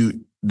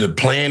mean, the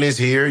plan is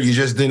here. You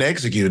just didn't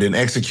execute. And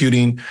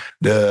executing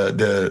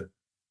the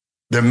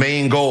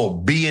main goal,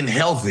 being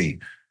healthy,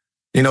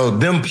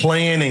 them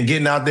playing and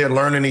getting out there,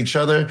 learning each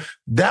other,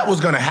 that was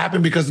going to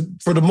happen because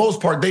for the most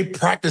part, they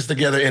practiced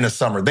together in the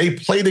summer. They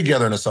played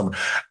together in the summer.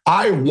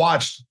 I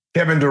watched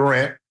Kevin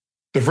Durant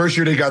the first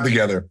year they got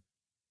together.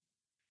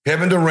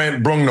 Kevin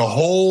Durant brought the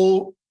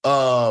whole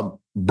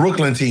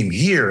Brooklyn team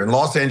here in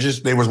Los Angeles.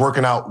 They was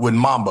working out with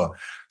Mamba.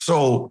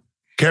 So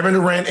Kevin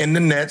Durant and the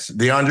Nets,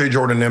 DeAndre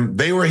Jordan,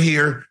 they were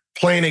here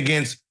playing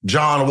against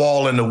John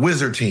Wall and the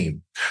Wizard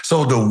team.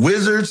 So the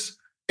Wizards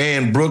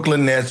and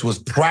Brooklyn Nets was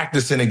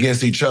practicing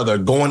against each other,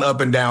 going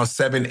up and down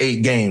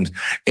 7-8 games.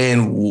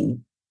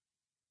 And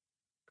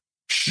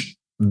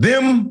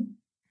them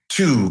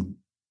two,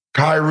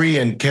 Kyrie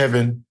and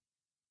Kevin,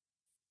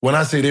 when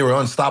I say they were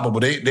unstoppable,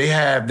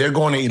 they're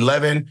going to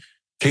 11.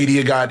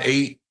 KD got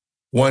 8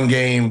 one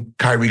game.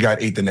 Kyrie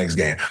got 8 the next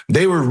game.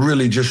 They were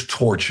really just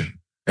torching.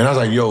 And I was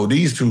like, yo,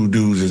 these two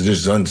dudes is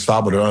just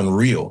unstoppable. They're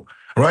unreal,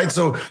 right?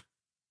 So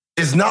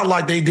it's not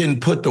like they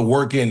didn't put the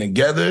work in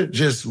together.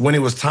 Just when it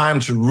was time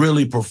to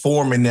really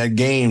perform in that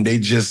game, they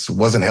just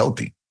wasn't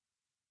healthy,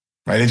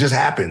 right? It just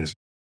happens.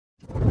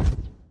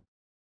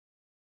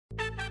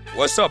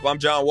 What's up? I'm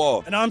John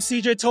Wall. And I'm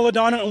CJ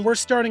Toledano, and we're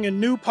starting a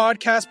new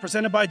podcast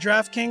presented by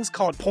DraftKings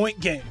called Point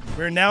Game.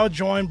 We're now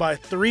joined by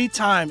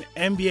 3-time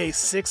NBA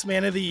Sixth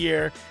Man of the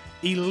Year,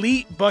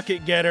 elite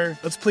bucket getter.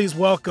 Let's please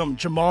welcome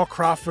Jamal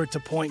Crawford to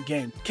Point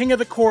Game. King of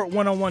the Court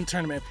one-on-one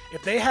tournament.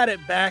 If they had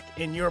it back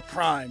in your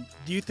prime,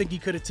 do you think you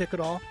could have took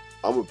it all?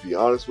 I'm going to be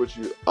honest with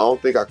you. I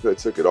don't think I could have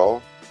took it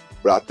all,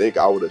 but I think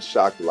I would have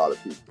shocked a lot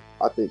of people.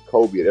 I think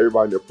Kobe and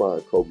everybody in their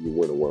prime, Kobe would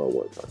win a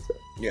one-on-one contest.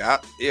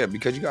 Yeah,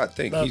 because you got to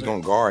think. He's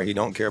going to guard. He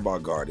don't care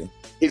about guarding.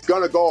 He's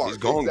going to guard. He's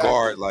going to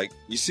guard. Like,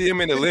 you see him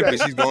in the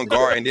Olympics, he's going to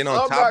guard. And then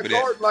on top of that. I'm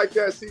not guarding like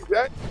that,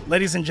 CJ.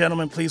 Ladies and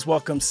gentlemen, please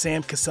welcome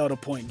Sam Cassell to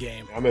Point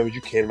Game. I remember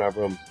you came out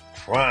from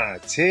crying,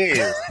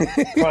 tears,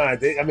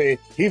 crying. I mean,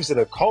 he was in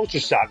a culture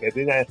shock. And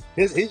then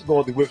he's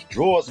going through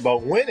withdrawals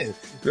about winning.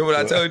 Remember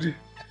what I told you?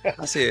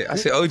 I said,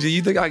 OG,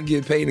 you think I can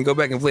get paid and go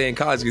back and play in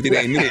college because it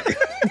ain't it?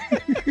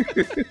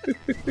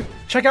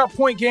 Check out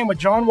Point Game with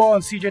John Wall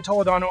and CJ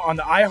Toledano on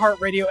the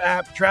iHeartRadio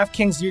app,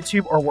 DraftKings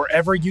YouTube, or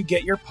wherever you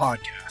get your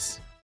podcasts.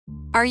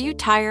 Are you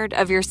tired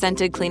of your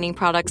scented cleaning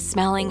products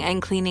smelling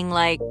and cleaning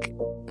like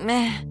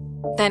meh?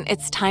 Then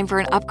it's time for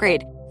an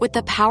upgrade with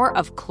the power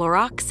of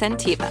Clorox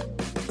Scentiva.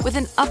 With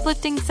an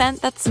uplifting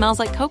scent that smells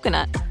like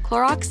coconut,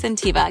 Clorox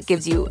Scentiva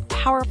gives you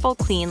powerful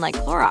clean like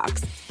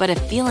Clorox, but a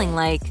feeling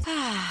like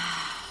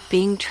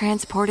being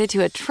transported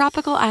to a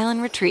tropical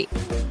island retreat.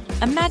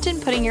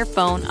 Imagine putting your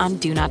phone on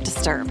Do Not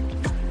Disturb,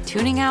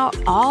 tuning out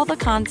all the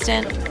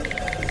constant,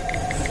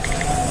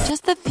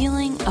 just the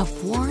feeling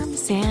of warm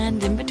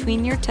sand in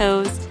between your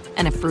toes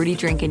and a fruity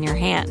drink in your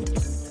hand.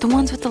 The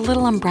ones with the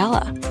little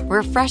umbrella.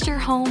 Refresh your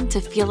home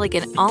to feel like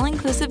an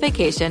all-inclusive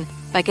vacation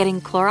by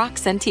getting Clorox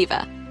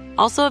Scentiva.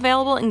 Also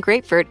available in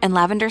grapefruit and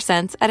lavender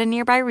scents at a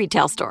nearby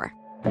retail store.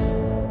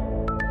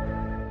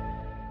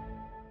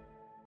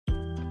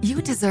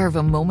 You deserve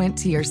a moment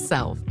to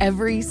yourself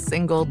every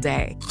single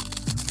day.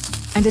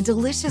 And a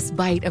delicious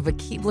bite of a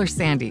Keebler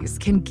Sandies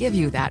can give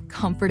you that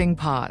comforting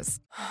pause.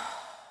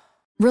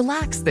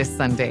 Relax this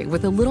Sunday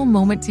with a little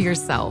moment to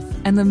yourself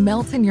and the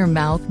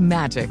melt-in-your-mouth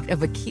magic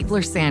of a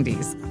Keebler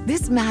Sandies.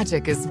 This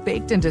magic is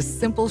baked into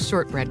simple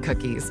shortbread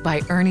cookies by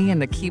Ernie and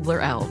the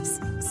Keebler Elves.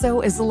 So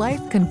as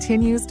life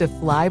continues to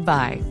fly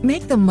by,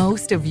 make the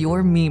most of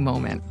your me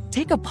moment.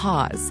 Take a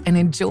pause and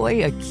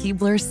enjoy a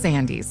Keebler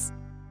Sandies.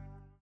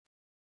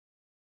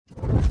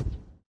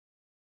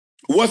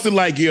 What's it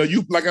like, Gil?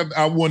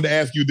 I wanted to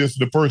ask you this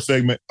in the first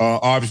segment.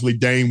 Obviously,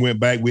 Dame went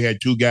back. We had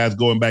two guys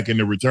going back in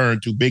the return,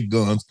 two big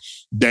guns.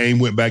 Dame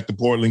went back to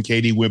Portland.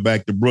 KD went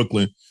back to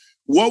Brooklyn.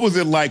 What was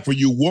it like for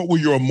you? What were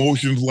your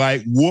emotions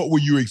like? What were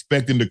you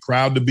expecting the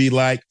crowd to be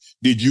like?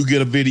 Did you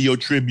get a video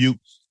tribute?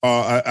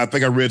 I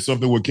think I read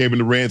something where Kevin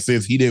Durant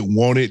says he didn't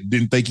want it,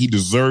 didn't think he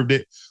deserved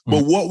it.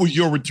 But what was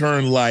your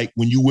return like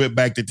when you went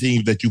back to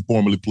teams that you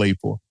formerly played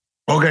for?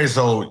 Okay,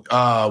 so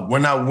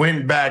when I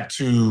went back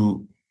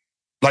to,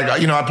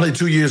 I played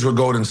 2 years with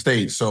Golden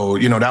State. So,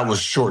 that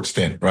was short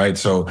stint, right?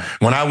 So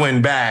when I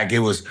went back, it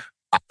was,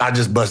 I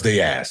just bust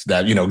their ass.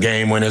 That,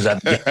 game winners.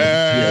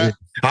 I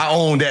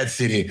owned that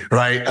city,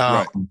 right?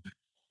 Right.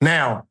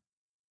 Now,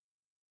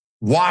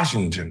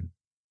 Washington,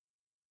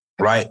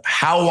 right?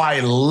 How I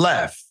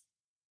left,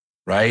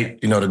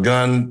 right? The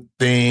gun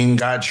thing,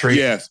 got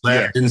traded,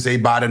 left, didn't say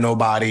bye to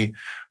nobody.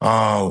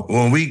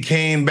 When we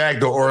came back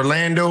to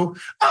Orlando,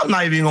 I'm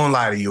not even gonna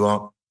lie to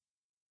you,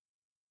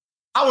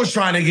 I was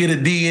trying to get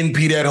a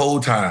DNP that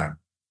whole time.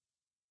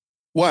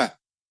 Why?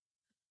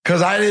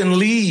 Because I didn't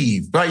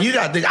leave. Right? You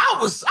gotta think I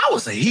was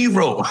a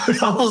hero.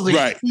 I was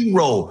a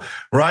hero,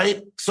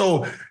 right?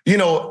 So,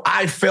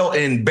 I felt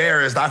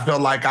embarrassed. I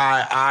felt like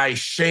I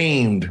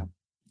shamed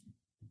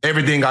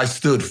everything I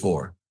stood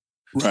for.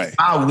 Right.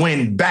 I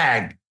went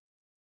back.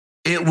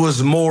 It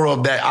was more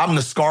of that. I'm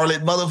the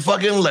scarlet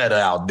motherfucking letter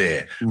out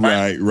there.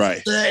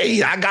 Right.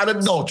 Hey, I got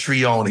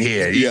adultery on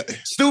here. Yeah.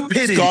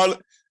 Stupidity. Scarlet.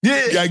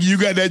 Yeah. You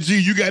got that G.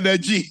 You got that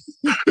G.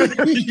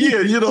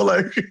 Yeah,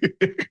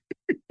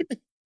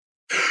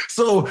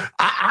 So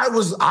I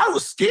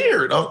was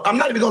scared. I'm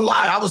not even gonna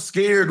lie. I was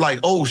scared. Like,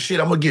 oh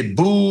shit, I'm gonna get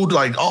booed.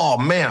 Like, oh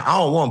man, I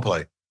don't want to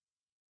play.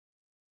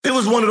 It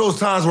was one of those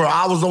times where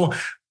I was on.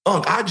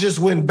 I just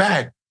went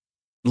back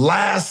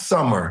last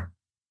summer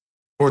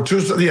for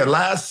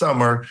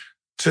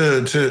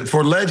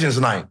Legends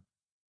Night.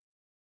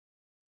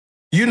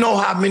 You know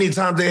how many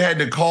times they had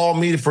to call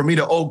me for me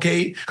to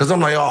okay? Because I'm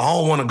like, I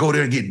don't want to go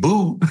there and get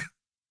booed.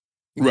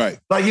 Right.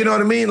 Like, you know what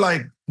I mean?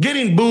 Like,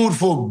 getting booed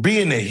for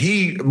being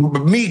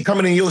me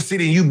coming in your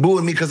city and you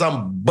booing me because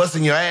I'm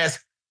busting your ass,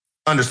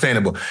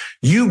 understandable.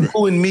 You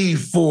booing me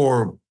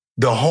for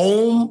the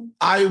home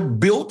I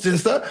built and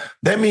stuff,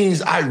 that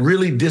means I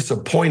really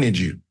disappointed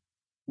you.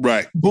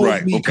 Right.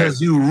 Because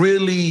you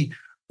really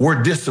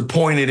were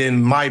disappointed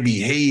in my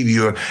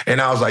behavior. And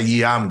I was like,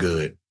 yeah, I'm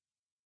good.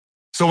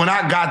 So when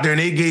I got there and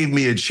they gave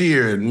me a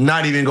cheer,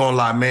 not even gonna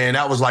lie, man,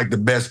 that was like the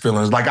best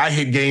feelings. Like I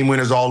hit game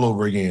winners all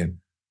over again.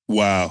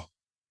 Wow.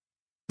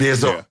 Yeah,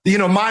 so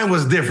mine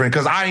was different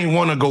because I ain't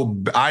want to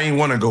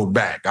go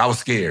back. I was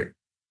scared.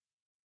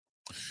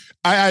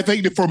 I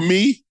think that for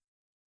me,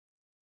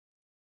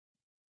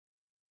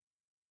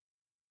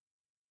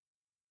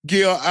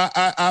 Gil,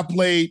 I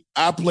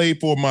played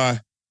for my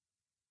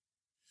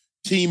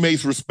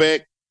teammates'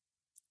 respect,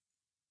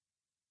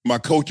 my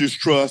coach's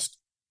trust,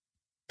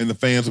 and the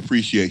fans'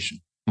 appreciation.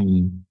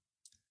 Mm-hmm.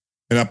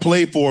 And I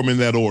played for them in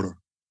that order.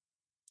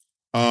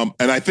 And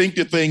I think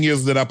the thing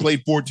is that I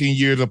played 14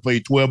 years. I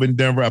played 12 in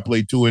Denver. I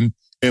played 2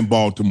 in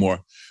Baltimore.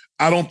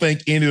 I don't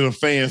think any of the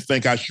fans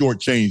think I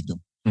shortchanged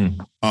them.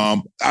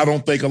 Mm. I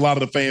don't think a lot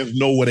of the fans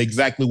know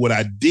exactly what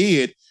I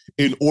did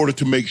in order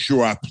to make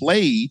sure I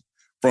played,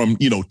 from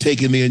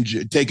taking the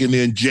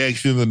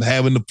injections and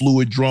having the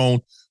fluid drawn,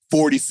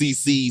 40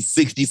 cc's,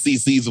 60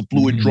 cc's of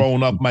fluid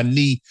drawn off my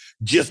knee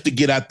just to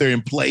get out there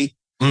and play.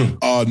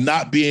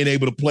 Not being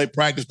able to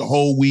practice the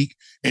whole week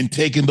and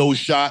taking those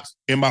shots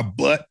in my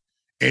butt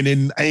and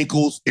in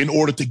ankles in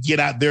order to get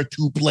out there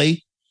to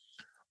play.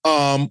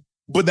 But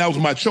that was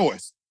my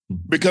choice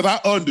because I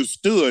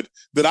understood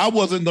that I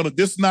wasn't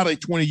this is not a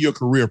 20-year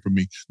career for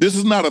me. This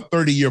is not a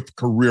 30-year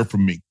career for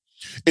me.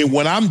 And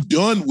when I'm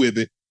done with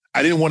it,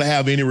 I didn't want to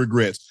have any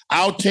regrets.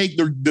 I'll take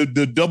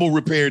the double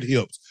repaired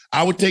hips.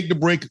 I would take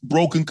the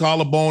broken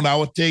collarbone. I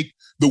would take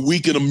the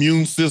weakened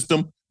immune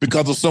system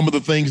because of some of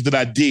the things that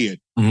I did.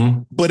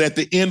 Mm-hmm. But at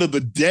the end of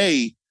the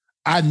day,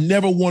 I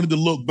never wanted to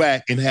look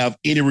back and have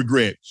any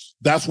regret.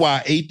 That's why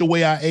I ate the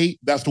way I ate.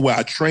 That's the way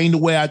I trained the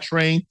way I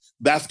trained.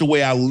 That's the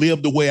way I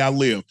lived the way I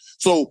lived.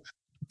 So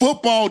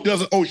football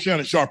doesn't owe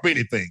Shannon Sharp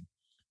anything.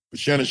 But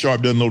Shannon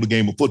Sharp doesn't know the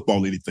game of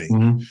football anything.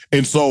 Mm-hmm.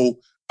 And so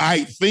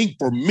I think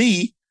for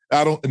me,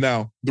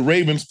 the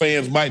Ravens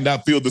fans might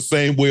not feel the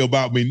same way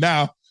about me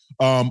now.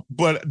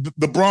 But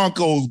the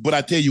Broncos, but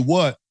I tell you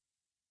what,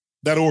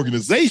 that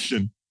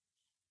organization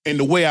and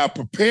the way I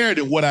prepared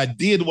and what I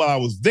did while I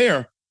was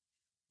there,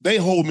 they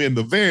hold me in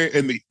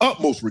the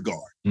utmost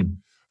regard. Mm-hmm.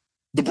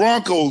 The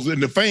Broncos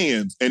and the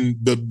fans and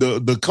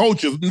the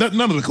coaches, none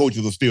of the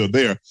coaches are still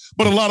there,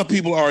 but a lot of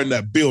people are in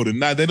that building.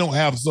 Now, they don't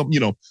have some,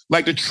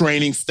 like the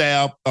training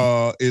staff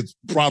is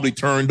probably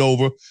turned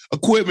over.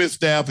 Equipment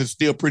staff is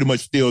still pretty much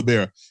still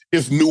there.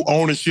 It's new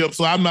ownership,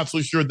 so I'm not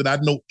so sure that I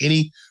know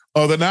any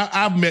other. Now,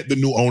 I've met the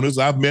new owners.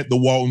 I've met the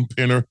Walton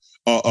Penner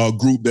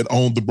group that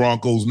owned the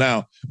Broncos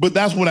now, but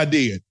that's what I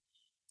did.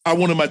 I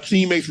wanted my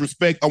teammates'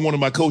 respect. I wanted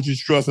my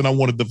coaches' trust, and I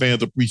wanted the fans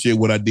to appreciate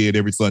what I did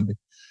every Sunday.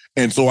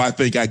 And so I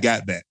think I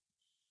got that.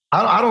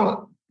 I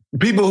don't,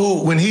 people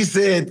who, when he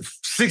said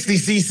 60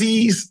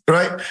 cc's,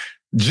 right?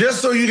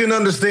 Just so you can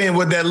understand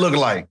what that looked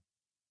like.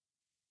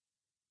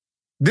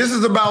 This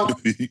is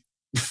about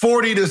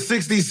 40 to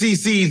 60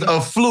 cc's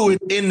of fluid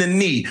in the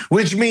knee,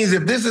 which means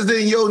if this is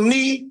in your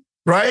knee,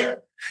 right?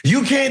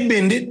 You can't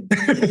bend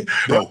it.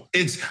 No.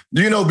 It's,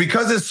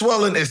 because it's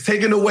swelling, it's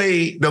taking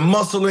away the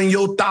muscle in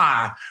your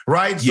thigh,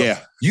 right? So yeah.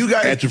 You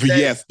got atrophy,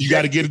 yes. You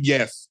got to get it,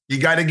 yes. You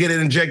got to get it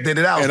injected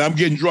out. And I'm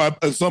getting drawn.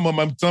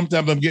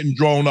 Sometimes I'm getting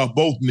drawn off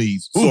both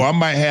knees. Ooh. So I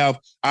might have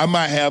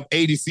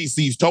 80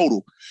 cc's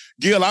total.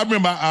 Gil, I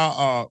remember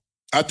I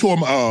told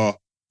him,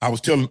 I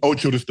was telling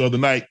Ocho this the other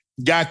night,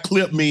 guy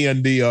clipped me in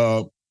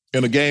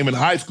a game in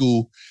high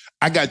school.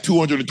 I got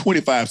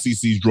 225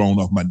 cc's drawn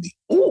off my knee.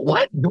 Oh,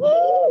 what?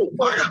 Oh,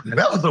 wow.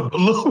 That was a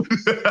balloon.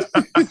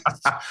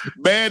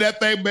 Man,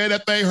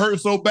 that thing hurt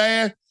so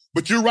bad.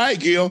 But you're right,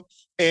 Gil.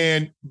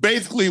 And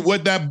basically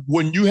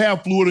when you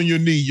have fluid on your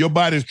knee, your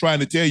body's trying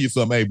to tell you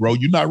something. Hey, bro,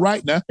 you're not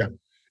right now. Yeah.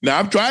 Now,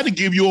 I'm trying to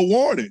give you a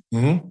warning.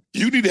 Mm-hmm.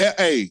 You need to have,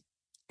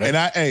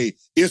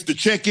 it's the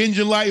check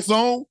engine lights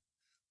on,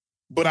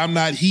 but I'm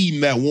not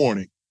heeding that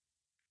warning.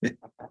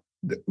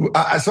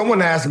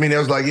 Someone asked me, and they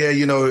was like, yeah,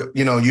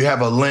 you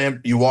have a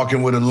limp, you walk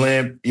in with a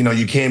limp,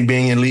 you can't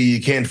bend your knee,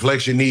 you can't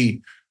flex your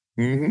knee.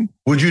 Mm-hmm.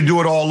 Would you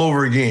do it all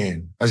over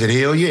again? I said,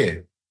 hell yeah.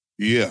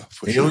 Yeah,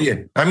 hell sure.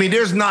 Yeah. I mean,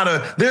 there's not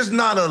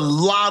a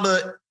lot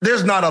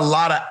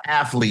of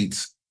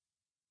athletes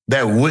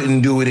that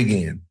wouldn't do it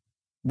again.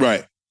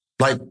 Right.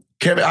 Like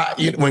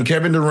when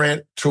Kevin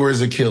Durant tore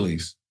his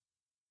Achilles,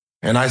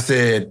 and I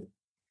said,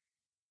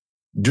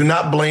 do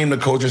not blame the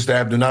coaching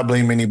staff, do not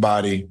blame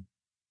anybody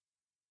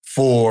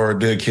for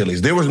the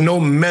Achilles. There was no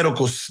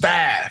medical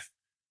staff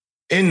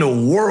in the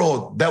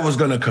world that was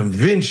going to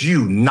convince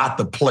you not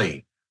to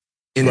play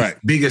in the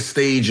biggest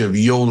stage of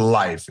your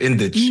life, in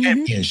the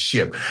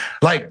championship.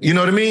 Like, you know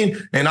what I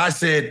mean? And I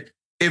said,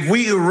 if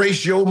we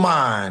erase your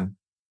mind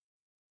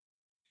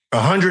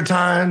 100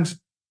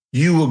 times,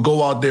 you will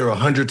go out there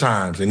 100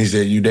 times. And he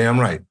said, you damn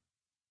right.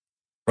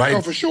 Right?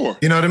 Oh, for sure.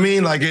 You know what I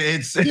mean? Like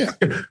it's... Yeah.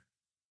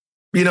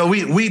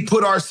 We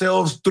put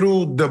ourselves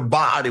through the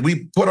body.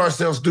 We put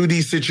ourselves through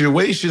these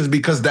situations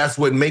because that's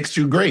what makes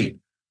you great.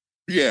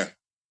 Yeah.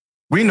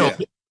 We know.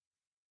 Yeah.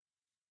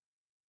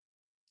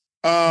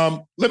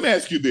 Let me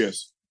ask you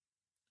this.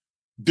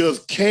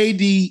 Does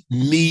KD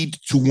need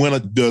to win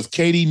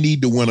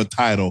a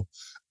title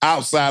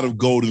outside of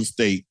Golden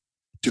State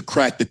to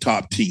crack the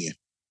top 10?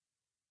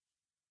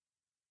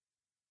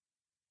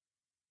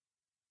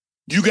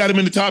 You got him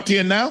in the top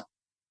 10 now?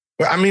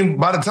 I mean,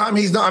 by the time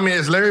he's done,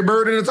 is Larry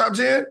Bird in the top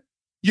 10?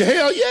 Yeah,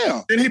 hell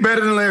yeah. Then he better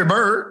than Larry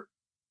Bird.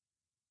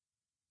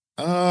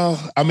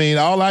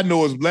 All I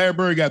know is Larry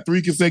Bird got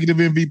 3 consecutive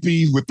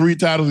MVPs with 3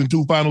 titles and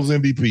 2 finals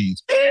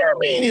MVPs. Yeah,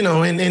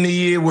 in the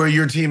year where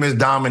your team is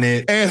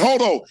dominant. And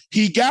hold on,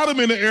 he got him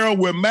in the era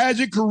with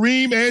Magic,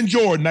 Kareem, and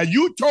Jordan. Now,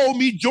 you told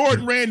me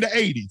Jordan ran the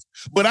 80s,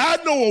 but I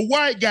know a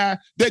white guy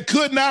that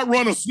could not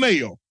run a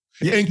snail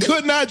and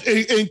could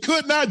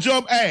not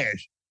jump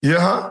Ash.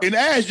 Yeah. And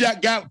Ash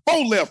got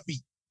 4 left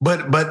feet.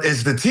 But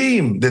it's the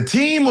team. The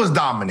team was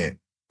dominant,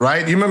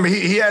 right? You remember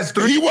he has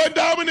 3. He wasn't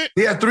dominant.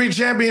 He had 3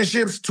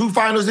 championships, 2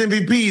 finals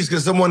MVPs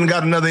because someone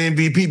got another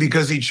MVP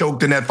because he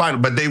choked in that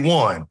final, but they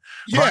won.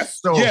 Yes,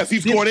 right? Yes,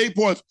 he scored 8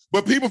 points,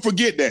 but people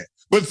forget that.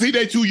 But see,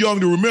 they're too young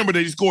to remember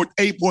that he scored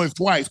 8 points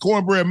twice.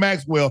 Cornbread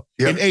Maxwell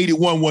in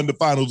 81 won the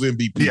finals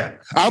MVP. Yeah.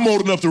 I'm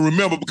old enough to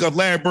remember because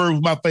Larry Bird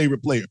was my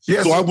favorite player.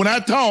 Yeah, so when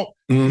I talk,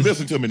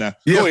 listen to me now.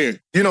 Yeah. Go ahead.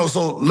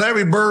 So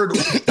Larry Bird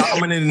was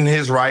dominant in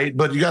his right,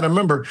 but you got to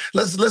remember,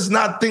 let's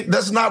not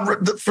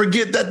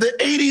forget that the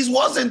 80s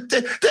wasn't,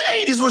 the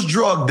 80s was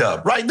drugged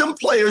up, right? Them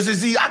players,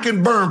 I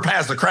can burn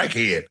past a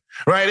crackhead.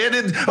 Right? A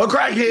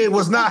crackhead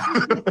was not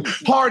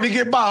hard to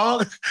get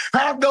by.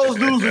 Half those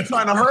dudes were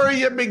trying to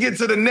hurry up and get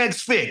to the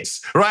next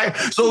fix, right?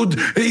 So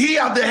he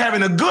out there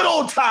having a good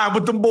old time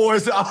with them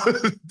boys out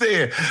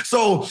there.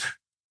 So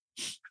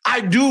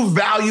I do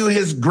value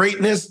his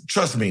greatness.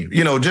 Trust me,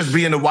 just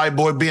being a white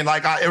boy, being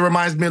like, it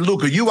reminds me of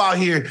Luka. You out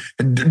here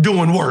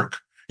doing work.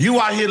 You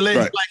out here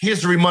letting Black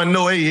History Month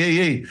know,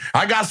 hey,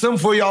 I got something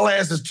for y'all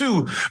asses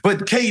too.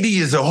 But KD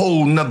is a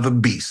whole nother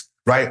beast,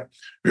 right?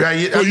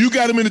 So you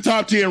got him in the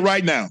top 10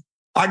 right now.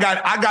 I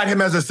got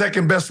him as the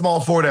second best small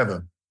forward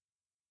ever.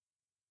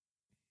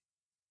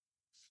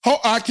 Oh,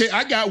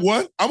 I got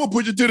one. I'm gonna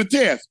put you to the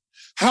test.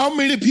 How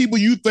many people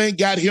you think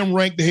got him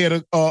ranked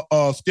ahead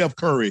of Steph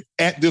Curry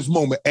at this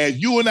moment,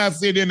 as you and I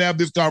sit in and have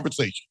this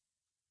conversation?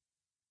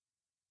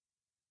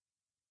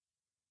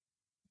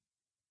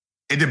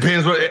 It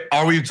depends.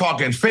 Are we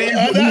talking fans?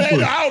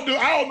 I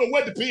don't know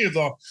what depends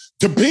on.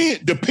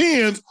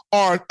 Depends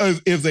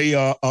is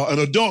an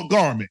adult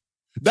garment.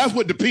 That's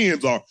what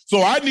depends are.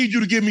 So I need you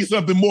to give me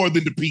something more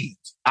than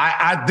depends.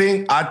 I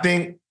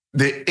think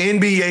the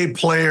NBA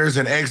players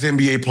and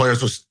ex-NBA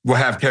players will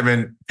have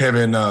Kevin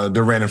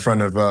Durant in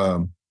front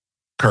of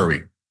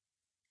Curry.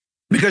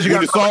 Because you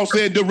got all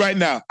said do right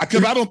now.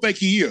 Because I don't think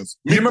he is.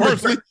 You remember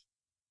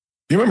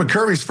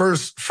Curry's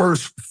first 4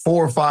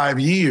 or 5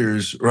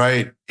 years,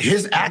 right?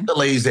 His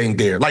accolades ain't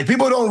there. Like,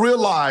 people don't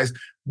realize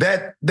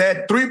that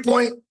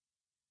 3-point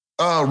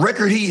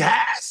record he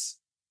has,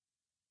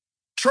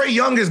 Trae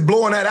Young is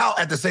blowing that out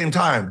at the same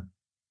time.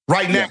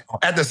 Right now,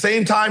 at the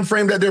same time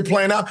frame that they're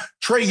playing out,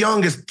 Trae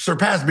Young is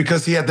surpassed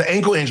because he had the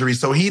ankle injury,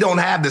 so he don't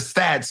have the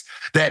stats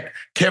that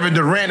Kevin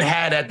Durant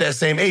had at that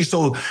same age.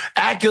 So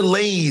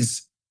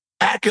accolades,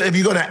 if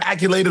you're going to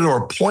accolade it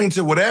or point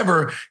it,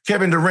 whatever,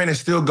 Kevin Durant is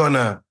still going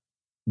to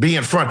be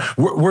in front.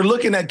 We're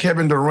looking at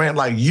Kevin Durant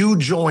like you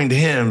joined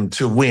him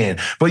to win,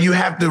 but you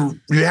have to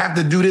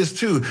do this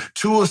too.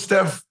 Two of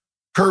Steph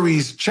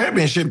Curry's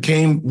championship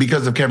came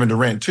because of Kevin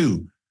Durant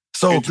too.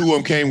 So and two of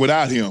them came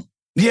without him.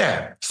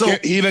 Yeah. So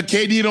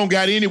KD don't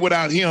got any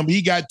without him.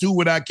 He got two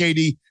without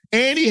KD,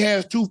 and he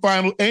has two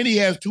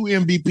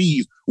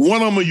MVPs.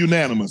 One of them are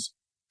unanimous.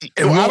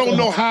 So I don't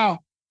know how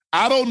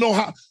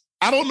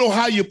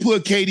you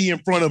put KD in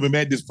front of him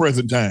at this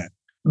present time.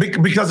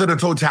 Because of the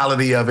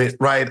totality of it,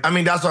 right? I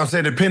mean, that's what I'm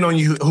saying. Depending on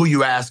who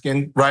you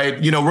asking, right?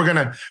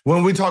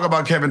 When we talk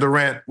about Kevin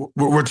Durant,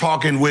 we're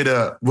talking with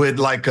put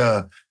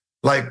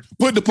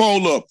the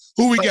poll up.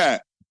 Who we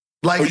got?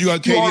 You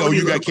got KD.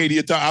 You got KD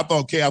at top. I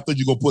thought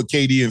you gonna put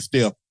KD and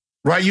Steph.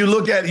 Right. We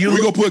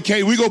gonna put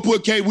K. We gonna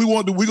put K. We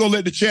gonna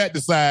let the chat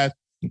decide.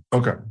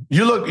 Okay.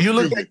 You look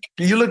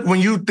when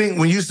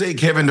you say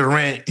Kevin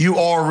Durant, you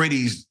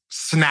already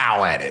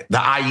snow at it.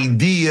 The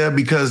idea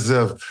because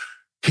of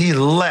he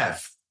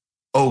left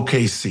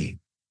OKC.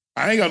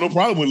 I ain't got no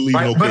problem with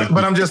leaving OKC.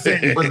 But I'm just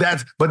saying,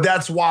 but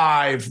that's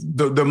why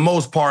the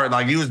most part,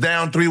 like, he was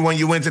down 3-1,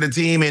 you went to the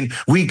team, and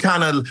we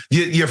kind of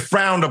you're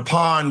frowned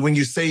upon when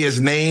you say his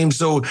name,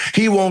 so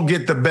he won't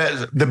get the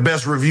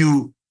best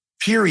review,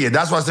 period.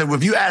 That's why I said,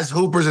 if you ask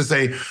Hoopers and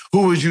say,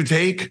 who would you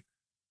take?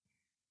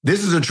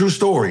 This is a true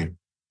story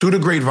through the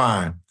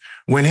grapevine.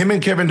 When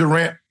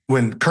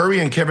Curry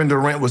and Kevin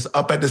Durant was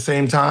up at the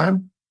same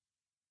time,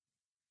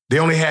 they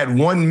only had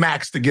one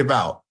max to give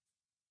out.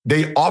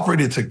 They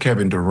offered it to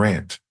Kevin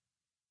Durant,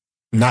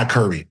 not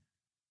Curry.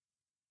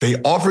 They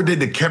offered it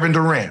to Kevin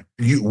Durant.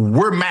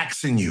 We're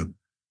maxing you.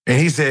 And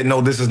he said,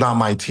 no, this is not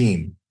my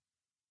team.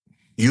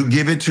 You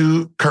give it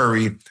to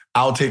Curry,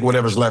 I'll take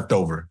whatever's left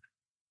over.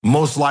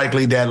 Most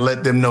likely that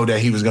let them know that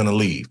he was going to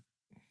leave.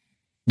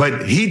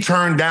 But he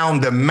turned down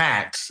the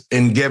max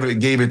and gave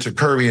it to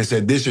Curry and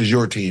said, this is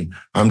your team.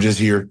 I'm just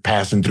here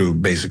passing through,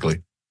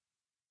 basically.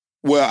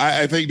 Well,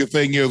 I think the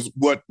thing is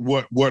what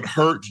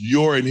hurts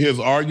your and his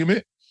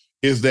argument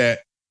is that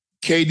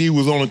KD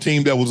was on a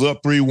team that was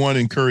up 3-1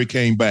 and Curry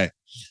came back.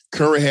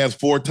 Curry has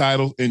 4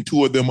 titles and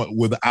 2 of them are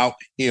without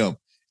him,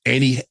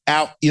 and he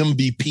out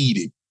MVP'd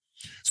him.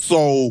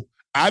 So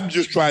I'm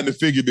just trying to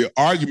figure the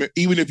argument.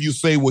 Even if you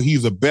say, well,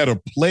 he's a better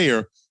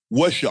player,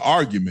 what's your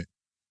argument?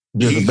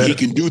 He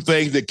can do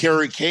things that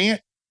Curry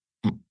can't?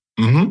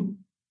 Mm-hmm.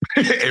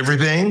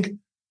 Everything.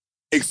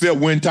 Except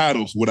win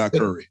titles without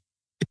Curry.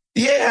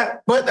 Yeah,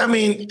 but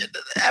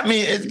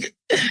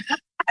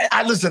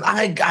I listen.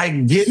 I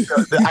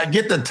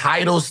get the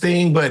titles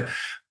thing, but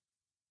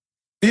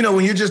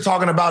when you're just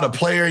talking about a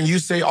player and you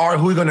say, "All right,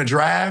 who are we going to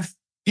draft?"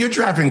 You're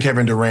drafting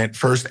Kevin Durant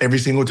first every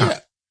single time. Yeah.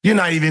 You're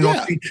not even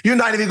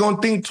going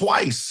to think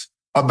twice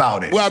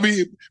about it. Well,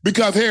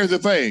 because here's the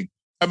thing.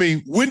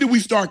 When did we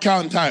start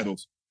counting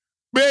titles?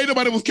 Man, ain't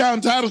nobody was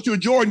counting titles till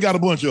Jordan got a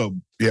bunch of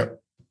them. Yeah,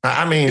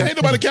 ain't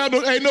nobody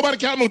counting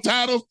no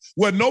titles.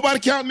 Wasn't nobody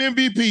counting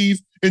MVPs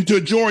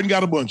until Jordan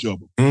got a bunch of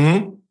them.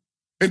 Mm-hmm.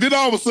 And then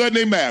all of a sudden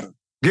they matter.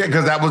 Yeah,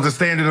 because that was the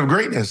standard of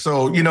greatness.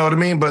 So, you know what I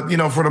mean? But,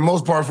 for the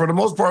most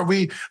part,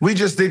 we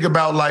just think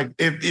about, like,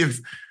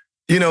 if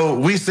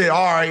we say,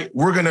 all right,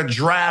 we're going to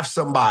draft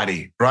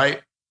somebody,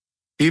 right?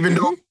 Even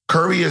though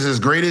Curry is as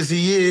great as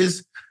he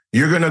is,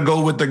 you're going to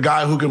go with the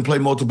guy who can play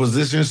multiple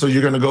positions. So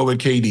you're going to go with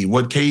KD.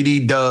 What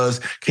KD does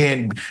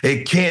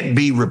can't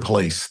be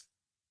replaced,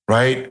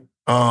 right?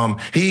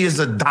 He is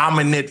a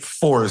dominant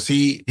force.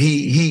 He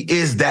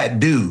is that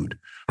dude,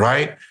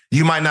 right?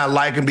 You might not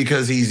like him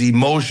because he's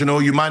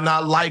emotional. You might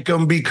not like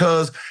him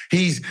because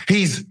he's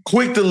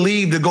quick to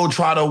leave to go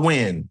try to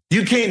win.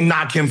 You can't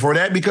knock him for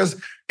that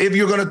because if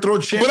you're going to throw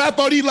chips. But I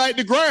thought he liked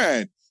the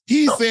grind.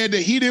 He said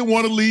that he didn't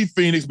want to leave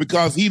Phoenix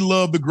because he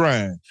loved the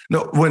grind.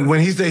 No, when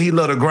he said he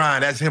loved the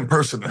grind, that's him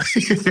personally.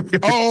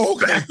 Oh,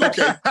 okay.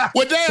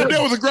 Well, damn,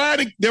 there was a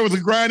grind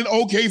in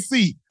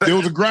OKC. There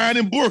was a grind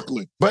in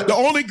Brooklyn. But the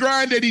only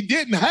grind that he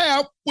didn't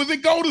have was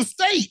in Golden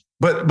State.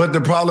 But the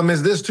problem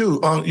is this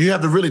too. You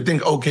have to really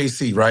think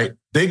OKC, right?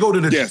 They go to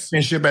the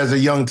championship as a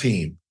young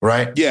team,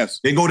 right? Yes.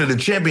 They go to the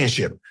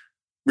championship.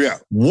 Yeah.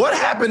 What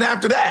happened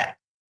after that?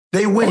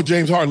 They went. Oh,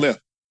 James Harden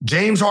left.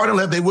 James Harden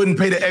left. They wouldn't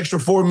pay the extra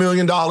 $4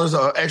 million,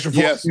 extra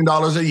 $4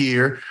 million a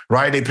year,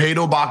 right? They paid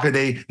Ibaka.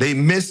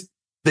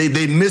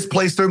 They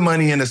misplaced their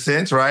money in a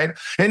sense, right?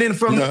 And then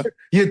from there,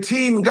 your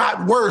team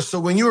got worse. So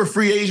when you're a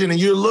free agent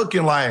and you're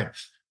looking like,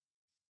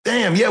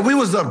 damn, yeah, we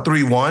was up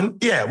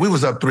 3-1. Yeah, we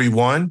was up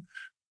 3-1.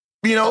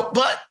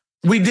 But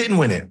we didn't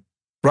win it,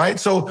 right?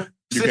 So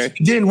since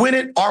we didn't win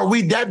it, are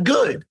we that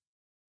good?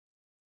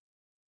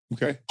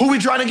 Okay. Who we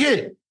trying to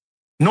get?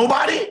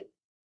 Nobody?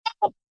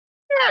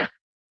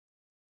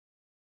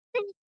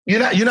 You're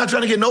not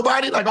trying to get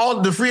nobody? Like all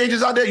the free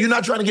agents out there, you're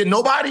not trying to get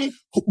nobody?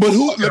 But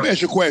let me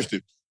ask you a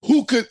question.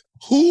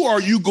 Who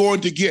are you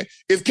going to get?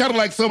 It's kind of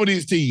like some of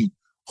these teams.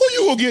 Who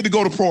you going to get to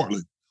go to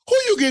Portland? Who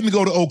you getting to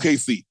go to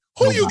OKC?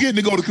 Who you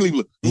getting to go to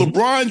Cleveland?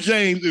 LeBron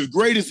James, as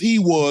great as he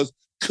was,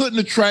 couldn't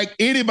attract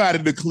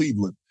anybody to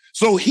Cleveland.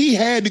 So he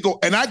had to go.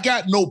 And I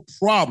got no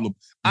problem.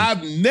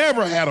 I've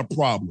never had a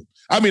problem.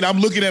 I mean, I'm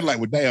looking at it like,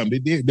 well, damn,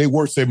 they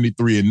were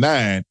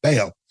 73-9.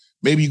 Damn.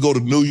 Maybe you go to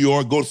New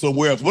York, go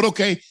somewhere else. But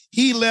okay,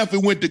 he left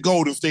and went to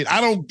Golden State.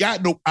 I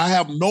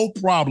have no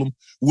problem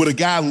with a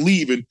guy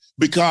leaving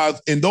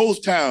because in those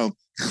towns,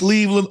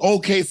 Cleveland,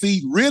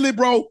 OKC, really,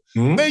 bro?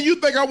 Mm-hmm. Man, you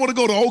think I want to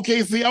go to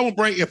OKC?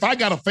 If I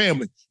got a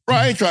family, bro,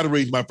 I ain't trying to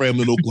raise my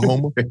family in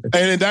Oklahoma.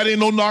 And that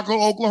ain't no knock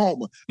on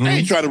Oklahoma. Mm-hmm. I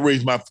ain't trying to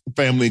raise my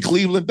family in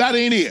Cleveland. That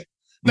ain't it.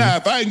 Mm-hmm. Now,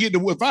 if I can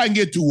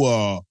get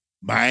to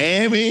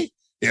Miami,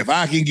 if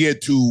I can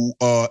get to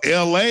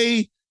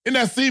LA, and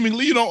that's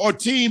seemingly, a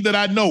team that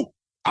I know,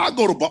 I'll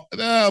go to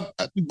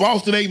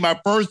Boston ain't my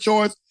first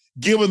choice,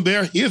 given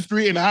their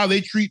history and how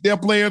they treat their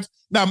players.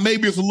 Now,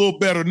 maybe it's a little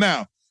better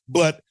now,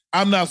 but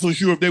I'm not so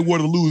sure if they were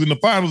to lose in the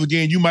finals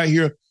again. You might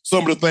hear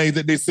some of the things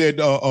that they said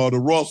to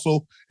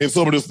Russell and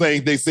some of the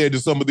things they said to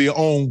some of their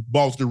own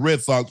Boston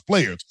Red Sox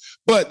players.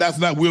 But that's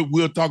not,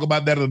 we'll talk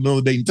about that at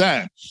another day and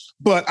time.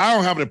 But I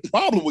don't have a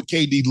problem with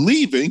KD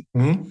leaving.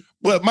 Mm-hmm.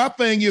 But my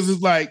thing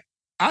is like,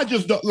 I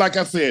just don't, like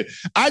I said,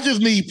 I just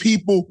need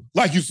people,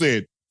 like you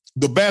said,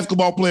 the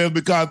basketball players,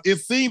 because it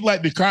seems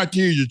like the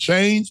criteria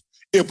change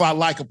if I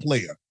like a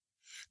player.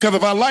 Because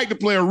if I like the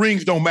player,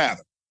 rings don't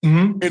matter.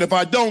 Mm-hmm. And if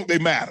I don't, they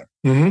matter.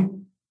 Mm-hmm.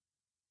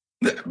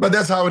 But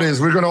that's how it is.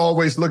 We're going to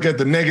always look at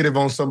the negative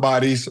on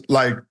somebody's,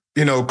 like,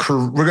 we're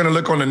going to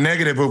look on the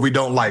negative if we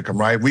don't like them,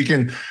 right? We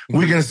can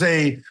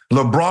say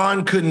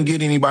LeBron couldn't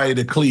get anybody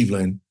to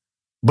Cleveland,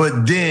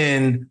 but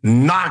then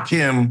knock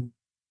him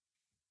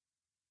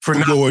for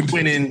not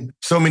winning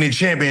so many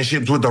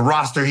championships with the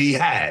roster he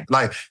had.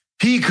 Like,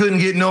 he couldn't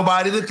get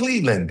nobody to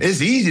Cleveland.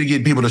 It's easy to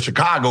get people to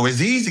Chicago. It's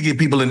easy to get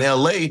people in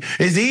LA.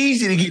 It's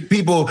easy to get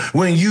people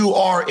when you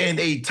are in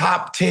a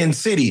top 10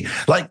 city.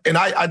 Like, and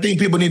I think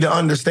people need to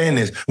understand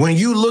this. When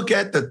you look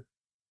at the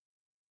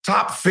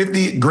top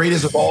 50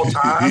 greatest of all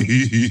time,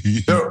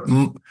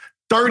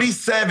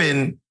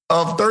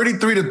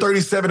 33 to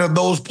 37 of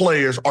those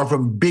players are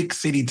from big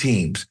city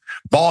teams.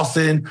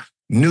 Boston,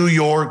 New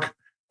York,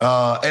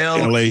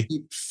 LA,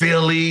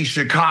 Philly,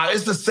 Chicago.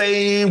 It's the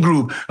same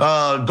group.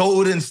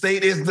 Golden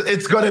State,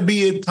 it's going to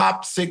be a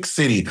top 6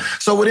 city.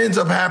 So what ends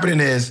up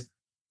happening is,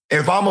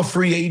 if I'm a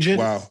free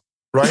agent, right?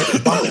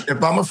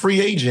 If I'm a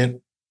free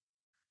agent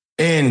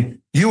and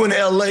you in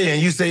LA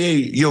and you say, hey,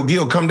 yo,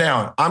 Gil, come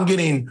down. I'm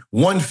getting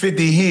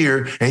 150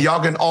 here and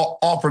y'all can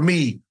offer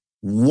me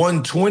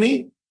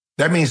 120.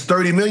 That means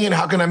 30 million.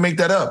 How can I make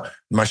that up?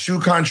 My shoe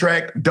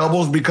contract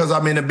doubles because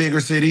I'm in a bigger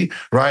city,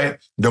 right?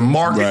 The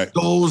market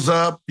goes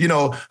up,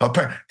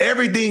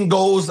 everything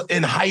goes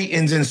and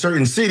heightens in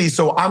certain cities.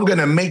 So I'm going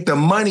to make the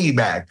money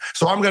back.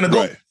 So I'm going to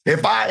go.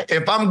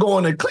 If I'm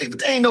going to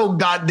Cleveland, ain't no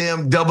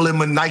goddamn doubling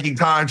my Nike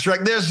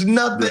contract. There's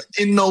nothing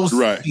in those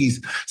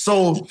cities.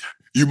 So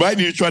you might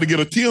need to try to get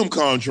a Tim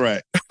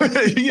contract.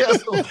 Yeah.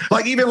 So,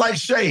 even like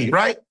Shea,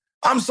 right?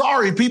 I'm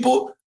sorry,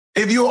 people.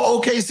 If you're an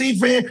OKC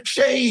fan,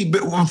 Shea,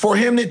 but for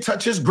him to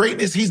touch his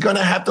greatness, he's going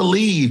to have to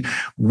leave.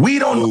 We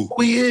don't know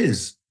who he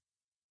is.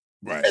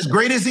 Right. As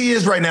great as he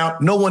is right now,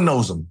 no one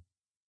knows him.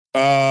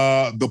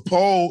 The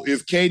poll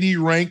is KD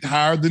ranked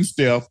higher than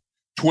Steph.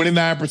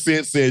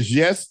 29% says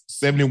yes,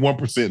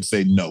 71%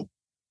 say no.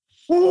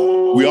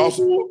 Ooh. We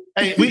also...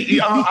 Hey,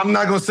 I'm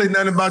not going to say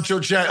nothing about your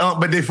chat,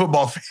 but they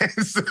football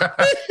fans.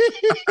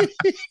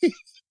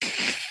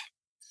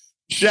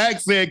 Shaq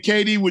said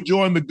KD would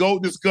join the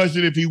GOAT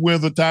discussion if he wins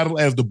the title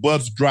as the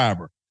bus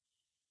driver.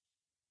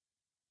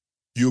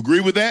 You agree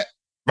with that?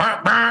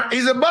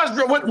 He's a bus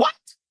driver. What?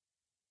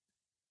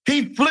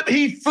 He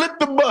flipped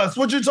the bus.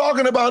 What you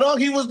talking about, Unc?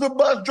 He was the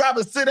bus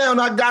driver. Sit down,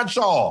 I got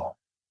y'all.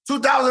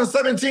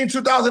 2017,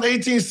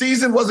 2018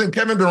 season wasn't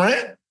Kevin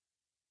Durant,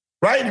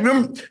 right?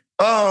 Remember,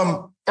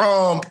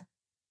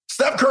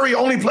 Steph Curry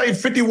only played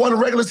 51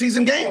 regular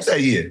season games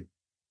that year.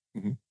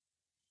 Mm-hmm.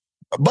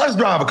 A bus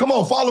driver, come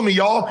on, follow me,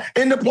 y'all.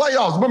 In the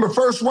playoffs, remember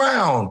first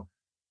round.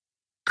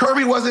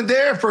 Curry wasn't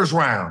there first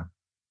round.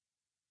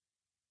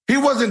 He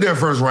wasn't there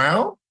first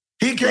round.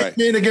 He came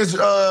in against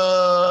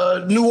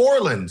New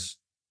Orleans.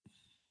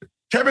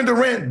 Kevin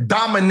Durant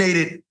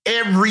dominated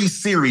every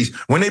series.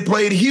 When they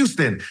played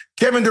Houston,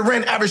 Kevin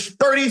Durant averaged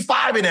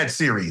 35 in that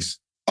series.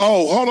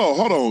 Oh,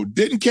 hold on.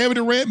 Didn't Kevin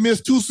Durant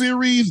miss 2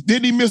 series?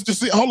 Didn't he miss the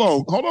series? Hold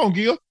on,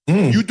 Gil.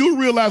 You do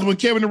realize when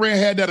Kevin Durant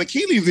had that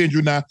Achilles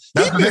injury now,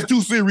 he missed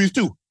 2 series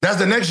too. That's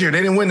the next year.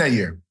 They didn't win that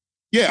year.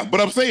 Yeah, but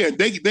I'm saying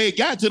they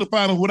got to the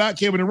finals without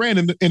Kevin Durant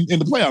in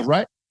the playoffs,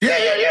 right?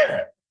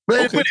 Yeah.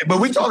 But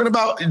we talking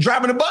about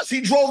driving the bus. He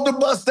drove the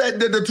bus that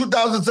the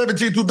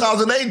 2017,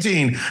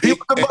 2018. He was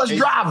the bus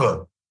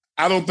driver.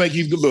 I don't think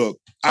he's look.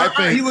 I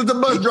think he was the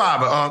bus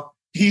driver.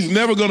 He's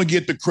never going to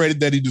get the credit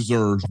that he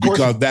deserves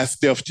because that's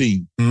Steph's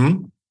team.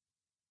 Mm-hmm.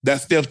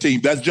 That's Steph's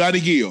team. That's Johnny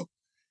Gill.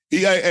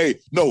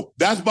 No,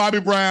 that's Bobby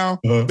Brown.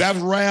 That's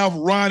Ralph,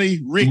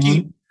 Ronnie, Ricky.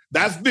 Mm-hmm.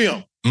 That's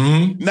them.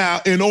 Mm-hmm.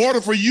 Now, in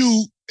order for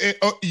you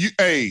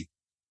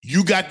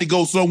got to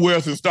go somewhere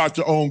else and start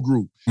your own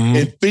group. Mm-hmm.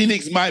 And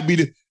Phoenix might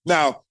be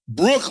now,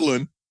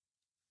 Brooklyn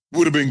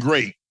would have been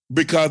great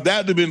because that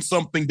would have been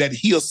something that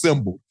he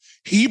assembled.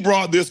 He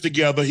brought this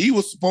together. He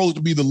was supposed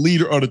to be the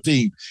leader of the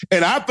team.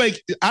 And I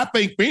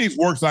think Phoenix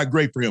works out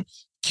great for him.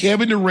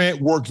 Kevin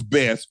Durant works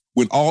best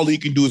when all he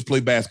can do is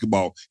play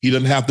basketball. He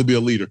doesn't have to be a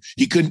leader.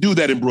 He couldn't do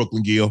that in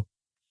Brooklyn, Gil.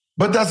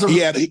 But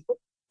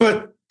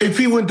but if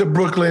he went to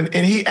Brooklyn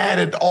and he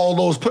added all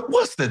those,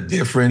 what's the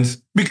difference?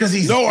 Because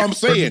I'm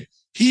saying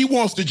he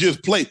wants to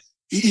just play.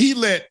 He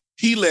let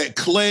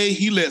Clay,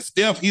 he let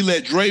Steph, he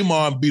let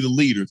Draymond be the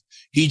leaders.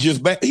 He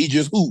just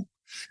hooped.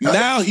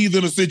 Now he's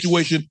in a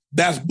situation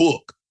that's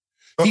Book.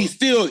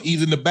 He's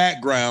in the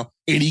background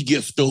and he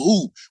gets to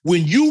hoop.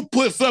 When you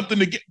put something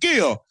together,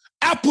 Gil,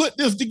 I put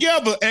this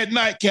together at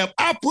Nightcap.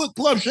 I put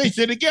Club Shay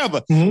Shay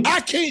together. Mm-hmm.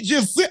 I can't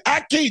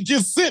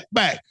just sit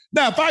back.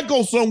 Now, if I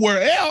go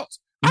somewhere else,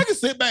 I can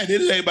sit back.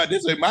 This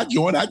ain't my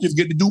joint. I just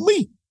get to do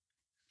me.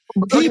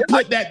 He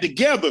put that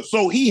together,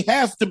 so he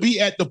has to be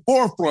at the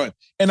forefront.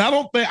 And I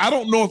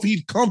don't know if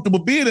he's comfortable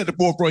being at the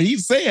forefront. He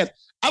said,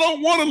 I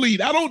don't want to lead.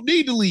 I don't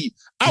need to lead.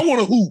 I want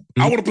to hoop.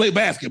 I want to play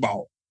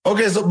basketball.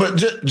 Okay, so but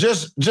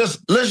just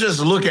let's just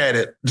look at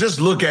it. Just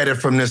look at it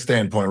from this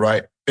standpoint,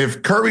 right?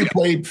 If Curry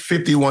played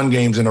 51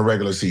 games in a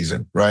regular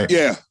season, right?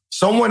 Yeah.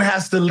 Someone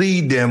has to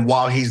lead them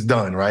while he's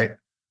done, right?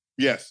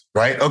 Yes.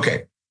 Right?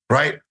 Okay.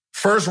 Right?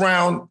 First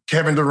round,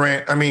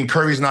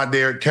 Curry's not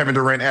there. Kevin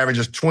Durant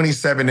averages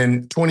 27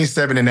 in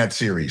that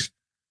series.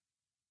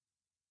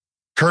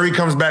 Curry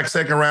comes back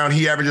second round.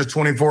 He averages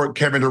 24.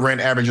 Kevin Durant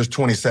averages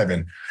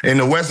 27. In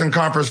the Western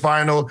Conference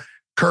Final,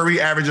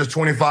 Curry averages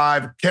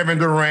 25. Kevin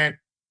Durant,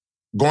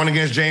 going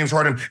against James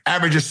Harden,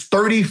 averages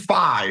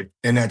 35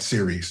 in that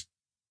series.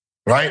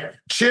 Right?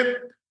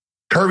 Chip,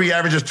 Curry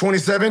averages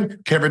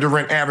 27. Kevin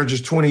Durant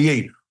averages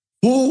 28.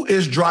 Who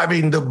is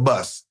driving the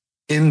bus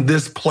in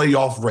this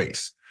playoff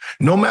race?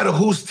 No matter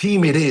whose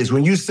team it is,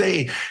 when you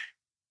say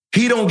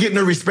he don't get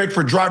no respect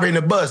for driving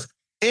the bus,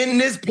 in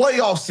this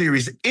playoff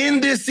series,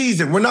 in this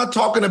season, we're not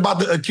talking about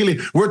the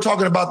Achilles. We're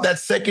talking about that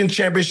second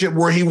championship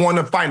where he won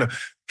the final.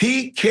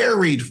 He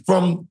carried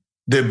from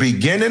the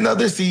beginning of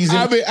the season.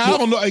 I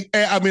don't know.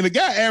 The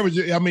guy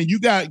averaging, you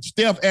got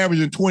Steph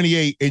averaging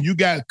 28 and you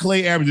got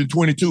Clay averaging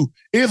 22.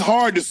 It's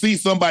hard to see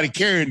somebody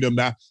carrying them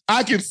now.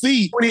 I can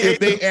see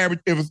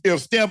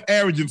if Steph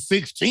averaging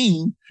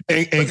 16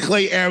 and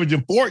Clay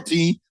averaging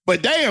 14,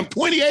 but damn,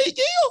 28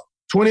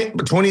 Gil?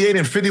 28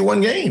 in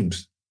 51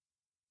 games.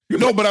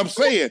 No, but I'm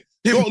saying,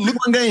 look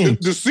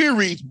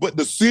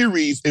the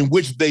series in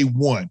which they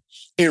won.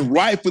 And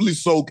rightfully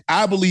so,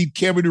 I believe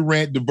Kevin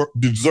Durant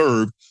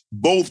deserved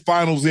both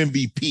finals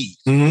MVPs.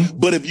 Mm-hmm.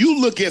 But if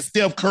you look at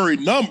Steph Curry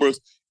numbers,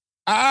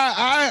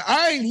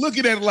 I ain't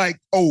looking at it like,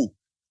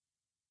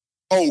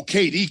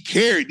 KD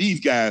carried these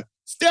guys.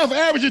 Steph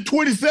averaging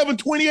 27,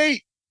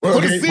 28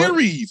 for the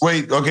series.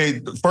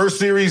 First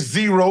series,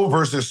 0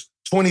 versus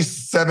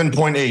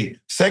 27.8.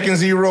 Second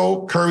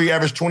 0, Curry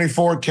averaged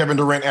 24, Kevin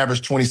Durant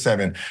averaged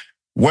 27.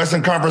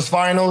 Western Conference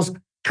Finals,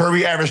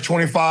 Curry averaged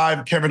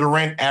 25, Kevin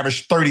Durant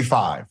averaged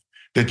 35.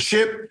 The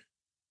chip,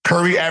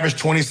 Curry averaged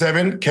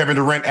 27, Kevin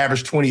Durant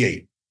averaged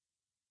 28.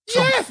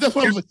 Yes, that's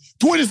what I'm saying.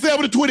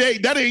 27 to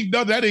 28, that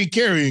ain't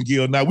carrying,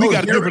 Gil. Now, we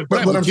got a different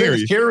type of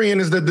carrying. Carrying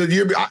is the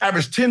year, I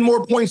averaged 10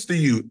 more points to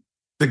you.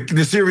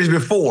 The series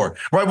before,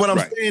 right? What I'm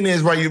saying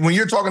is, right, when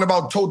you're talking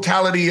about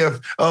totality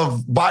of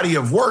body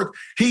of work,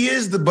 he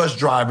is the bus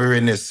driver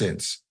in this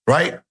sense,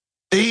 right?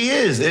 He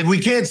is. And we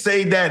can't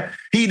say that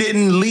he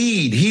didn't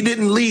lead. He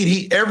didn't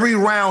lead. Every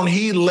round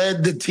he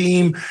led the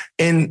team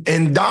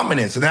in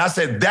dominance. And I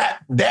said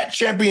that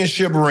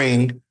championship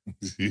ring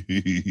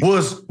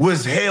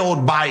was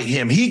held by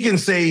him. He can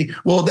say,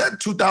 well, that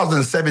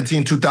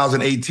 2017,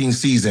 2018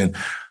 season,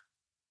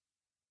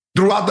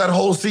 throughout that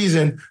whole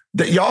season,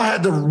 that y'all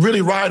had to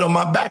really ride on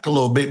my back a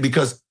little bit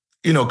because,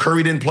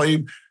 Curry didn't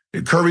play.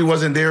 Curry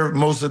wasn't there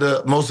most of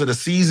the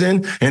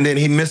season, and then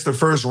he missed the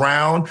first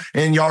round.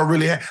 And y'all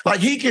really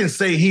he can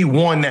say he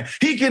won that.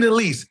 He can at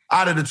least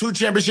out of the two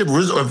championships.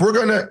 If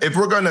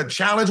we're gonna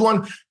challenge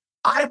one,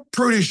 I'm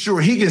pretty sure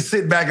he can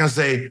sit back and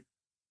say,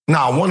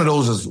 "Nah, one of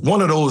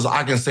those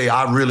I can say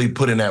I really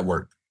put in that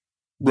work."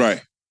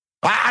 Right.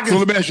 So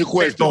let me ask you a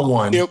question.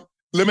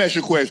 Let me ask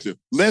you a question.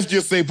 Let's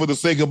just say, for the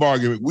sake of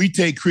argument, we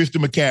take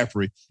Christian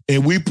McCaffrey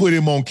and we put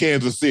him on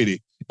Kansas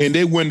City, and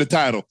they win the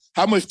title.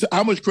 How much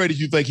credit do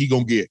you think he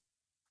gonna get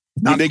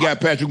when they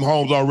got Patrick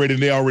Mahomes already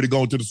and they already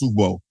going to the Super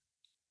Bowl?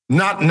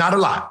 Not a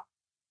lot.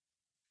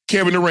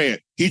 Kevin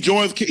Durant, he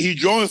joins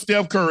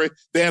Steph Curry.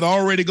 They had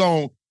already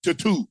gone to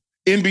 2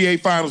 NBA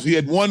Finals. He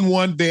had won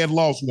 1. They had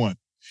lost 1,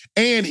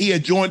 and he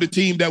had joined a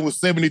team that was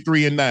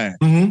 73-9.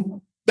 Mm-hmm.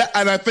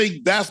 And I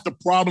think that's the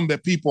problem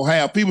that people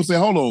have. People say,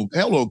 hold on,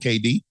 hello,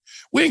 KD.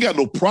 We ain't got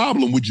no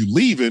problem with you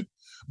leaving,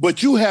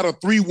 but you had a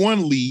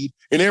 3-1 lead,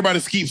 and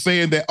everybody keeps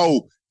saying that,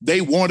 they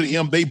wanted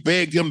him, they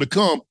begged him to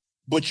come,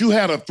 but you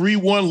had a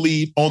 3-1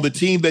 lead on the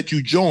team that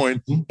you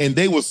joined, and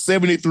they were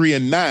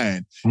 73-9.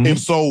 Mm-hmm. And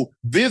so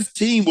this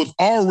team was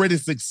already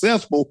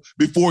successful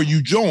before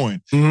you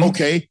joined. Mm-hmm.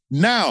 Okay,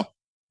 now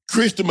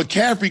Christian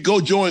McCaffrey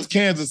joins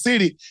Kansas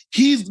City.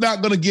 He's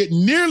not going to get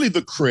nearly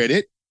the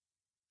credit,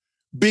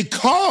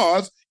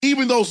 because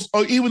even though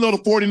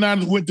the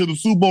 49ers went to the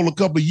Super Bowl a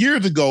couple of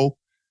years ago,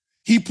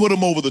 he put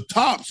them over the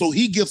top. So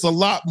he gets a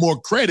lot more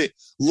credit,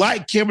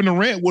 like Kevin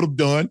Durant would have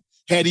done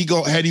had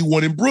he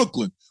won in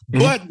Brooklyn. Mm-hmm.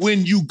 But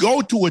when you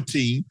go to a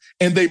team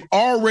and they've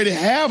already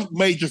have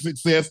major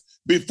success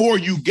before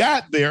you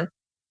got there,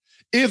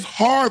 it's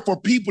hard for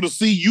people to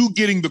see you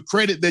getting the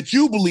credit that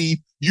you believe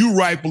you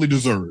rightfully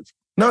deserve.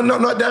 No.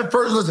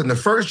 The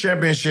first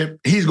championship,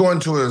 he's going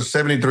to a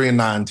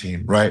 73-9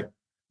 team, right?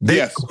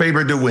 They're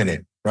favored to win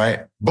it,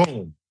 right?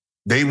 Boom.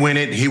 They win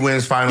it. He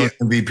wins Finals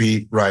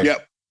MVP, right?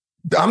 Yep.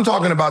 I'm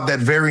talking about that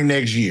very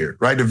next year,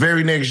 right? The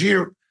very next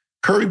year,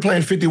 Curry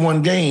playing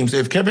 51 games.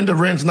 If Kevin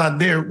Durant's not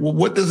there,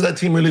 what does that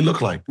team really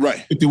look like?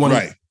 Right. 51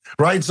 games,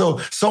 right? So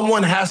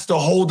someone has to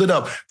hold it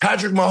up.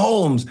 Patrick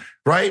Mahomes,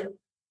 right?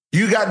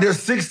 You got there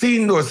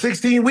 16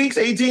 weeks,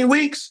 18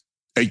 weeks?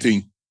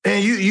 18.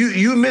 And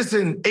you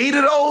missing 8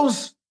 of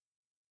those,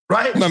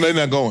 right? No, they're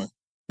not going.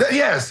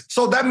 Yes.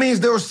 So that means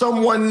there was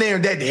someone there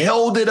that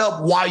held it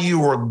up while you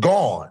were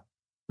gone,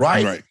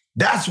 right? Right.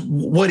 That's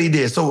what he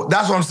did. So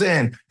that's what I'm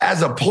saying.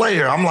 As a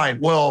player, I'm like,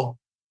 well,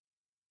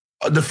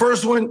 the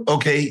first one,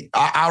 okay,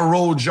 I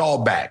rolled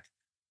y'all back.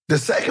 The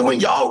second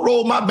one, y'all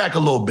rolled my back a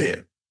little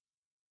bit.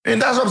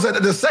 And that's what I'm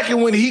saying. The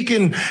second one, he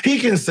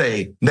can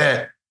say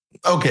that,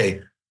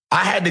 okay,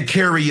 I had to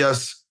carry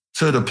us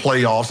to the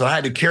playoffs. I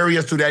had to carry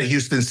us to that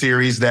Houston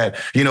series that,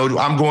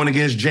 I'm going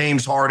against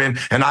James Harden,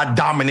 and I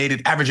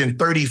dominated, averaging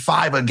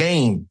 35 a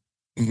game.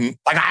 Mm-hmm.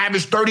 Like, I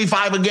averaged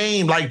 35 a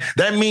game. Like,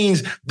 that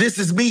means this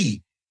is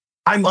me.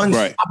 I'm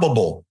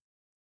unstoppable.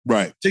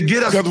 Right. To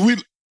get us.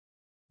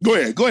 Go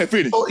ahead,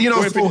 finish. So,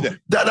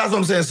 that's what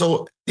I'm saying.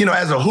 So,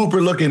 as a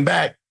hooper looking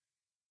back,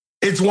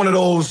 it's one of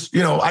those,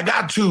 I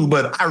got 2,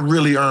 but I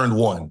really earned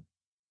 1.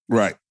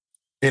 Right.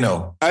 And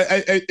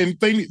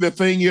the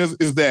thing is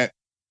that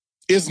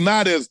it's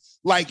not as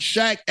like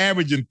Shaq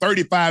averaging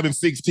 35 and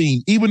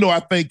 16, even though I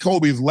think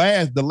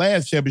the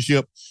last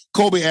championship,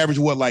 Kobe averaged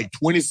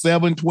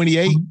 27,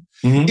 28.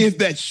 Mm-hmm. Is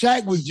that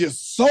Shaq was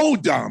just so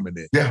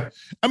dominant. Yeah.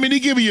 I mean,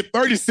 he giving you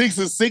 36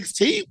 and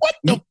 16. What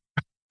the?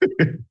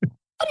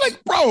 I'm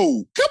like,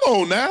 bro, come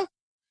on now.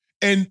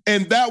 And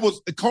that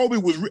was, Kobe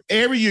was,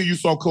 every year you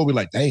saw Kobe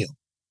like, damn.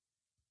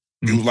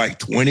 He was like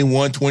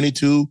 21,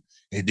 22,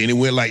 and then he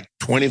went like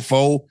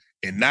 24.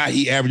 And now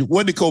he averaged,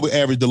 what did Kobe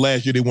average the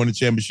last year they won the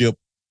championship?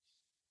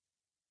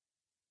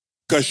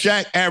 Because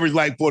Shaq averaged,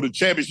 like, for the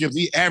championships,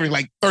 he averaged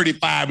like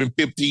 35 and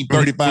 15,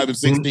 35 and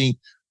 16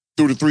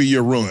 through the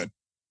 3-year run.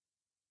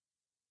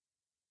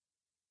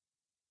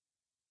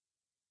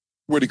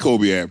 Where did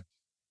Kobe average?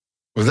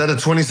 Was that a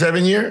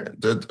 27 year?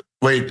 The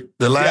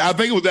last? Yeah, I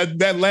think it was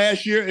that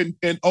last year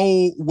and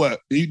what?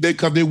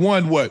 Because they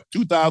won what?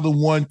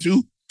 2001,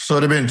 2? So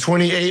it'd have been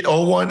 28,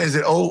 01. Is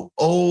it the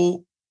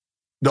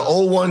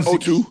 01?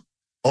 02.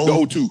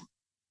 The 02.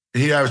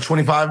 He averaged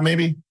 25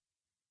 maybe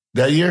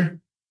that year?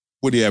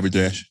 What did he average,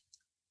 Ash?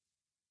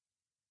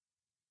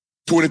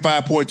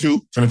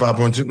 25.2.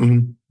 25.2.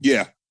 Mm-hmm.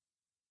 Yeah.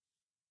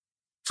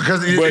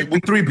 Because we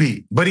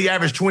three-peat, but he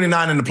averaged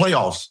 29 in the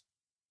playoffs.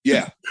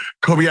 Yeah.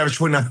 Kobe averaged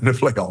 29 in the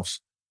playoffs.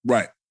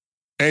 Right.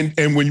 And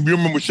when you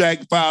remember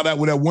Shaq fouled out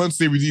with that one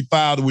series, he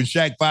fouled when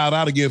Shaq fouled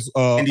out against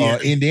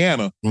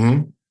Indiana.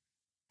 Mm-hmm.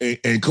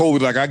 And Kobe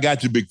was like, I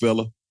got you, big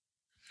fella.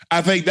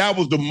 I think that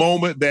was the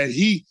moment that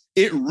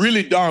it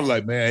really dawned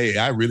like, man, hey,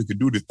 I really could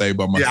do this thing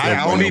by myself.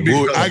 Yeah, I don't need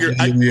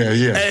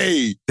to.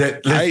 Hey,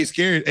 I ain't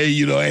scared.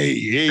 Hey, That'd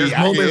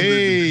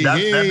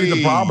be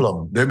the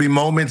problem. There'd be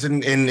moments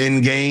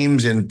in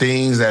games and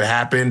things that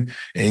happen,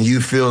 and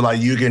you feel like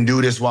you can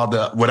do this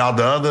without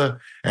the other.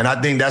 And I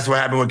think that's what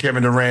happened with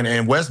Kevin Durant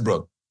and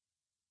Westbrook.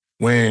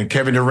 When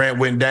Kevin Durant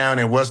went down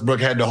and Westbrook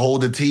had to hold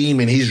the team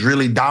and he's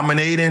really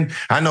dominating,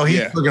 I know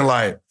he's looking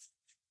like,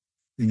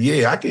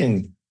 yeah, I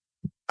can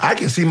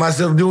see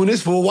myself doing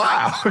this for a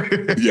while.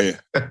 Yeah.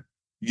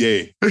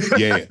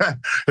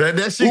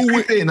 That shit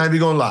creeped in, I be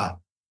gonna lie.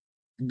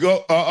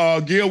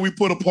 Gil, we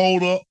put a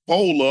poll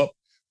up.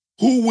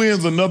 Who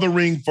wins another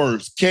ring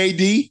first?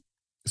 KD,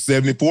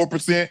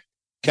 74%,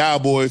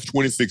 Cowboys,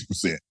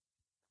 26%.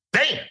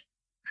 Damn.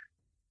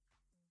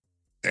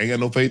 Ain't got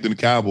no faith in the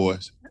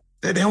Cowboys.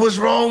 Then what's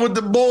wrong with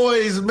the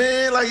boys,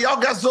 man? Like, y'all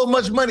got so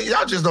much money.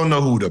 Y'all just don't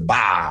know who to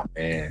buy,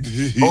 man.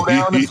 Go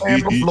down to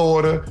Tampa,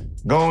 Florida.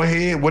 Go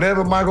ahead.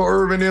 Whatever Michael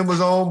Irvin them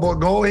was on, but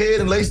go ahead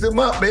and lace them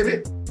up,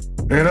 baby.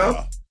 You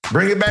know?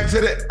 Bring it back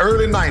to the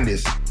early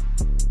 90s.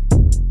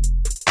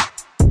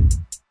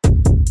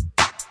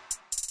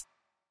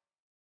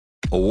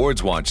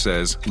 Awards Watch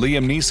says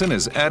Liam Neeson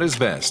is at his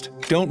best.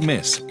 Don't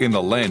miss In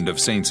the Land of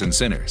Saints and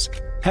Sinners.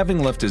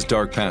 Having left his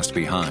dark past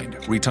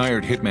behind,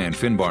 retired hitman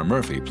Finbar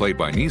Murphy, played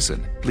by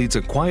Neeson, leads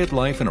a quiet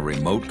life in a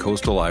remote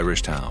coastal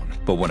Irish town.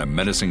 But when a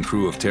menacing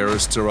crew of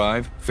terrorists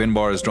arrive,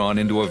 Finbar is drawn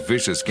into a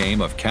vicious game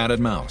of cat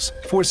and mouse,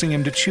 forcing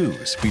him to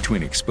choose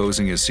between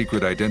exposing his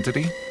secret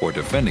identity or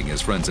defending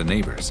his friends and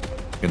neighbors.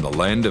 In the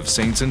Land of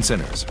Saints and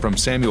Sinners, from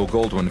Samuel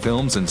Goldwyn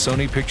Films and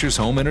Sony Pictures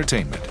Home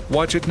Entertainment.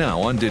 Watch it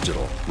now on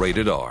digital.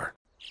 Rated R.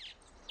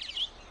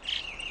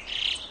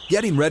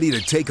 Getting ready to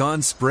take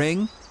on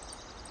spring?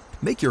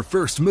 Make your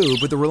first move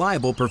with the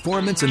reliable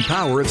performance and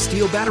power of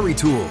Steel battery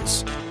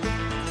tools.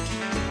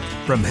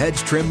 From hedge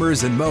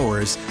trimmers and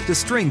mowers to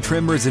string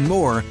trimmers and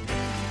more,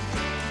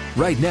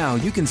 right now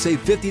you can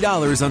save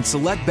 $50 on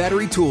select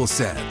battery tool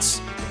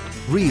sets.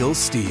 Real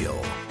Steel.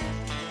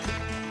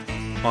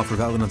 Offer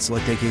valid on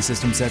select AK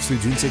system sets through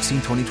June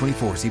 16,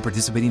 2024. See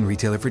participating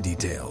retailer for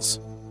details.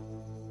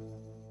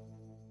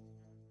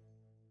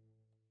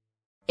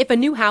 If a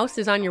new house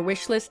is on your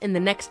wish list in the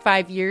next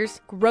 5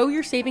 years, grow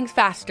your savings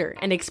faster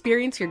and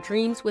experience your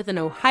dreams with an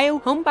Ohio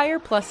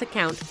Homebuyer Plus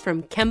account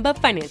from Kemba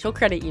Financial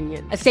Credit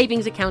Union. A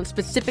savings account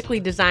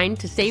specifically designed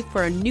to save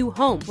for a new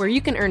home, where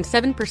you can earn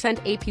 7%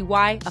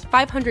 APY,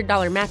 a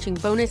 $500 matching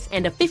bonus,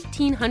 and a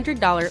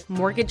 $1,500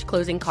 mortgage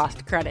closing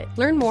cost credit.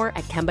 Learn more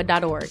at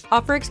Kemba.org.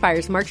 Offer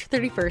expires March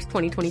 31st,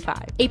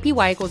 2025.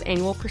 APY equals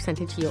annual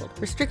percentage yield.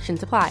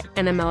 Restrictions apply.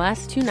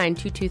 NMLS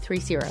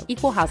 292230.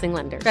 Equal housing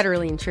lender.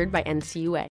 Federally insured by NCUA.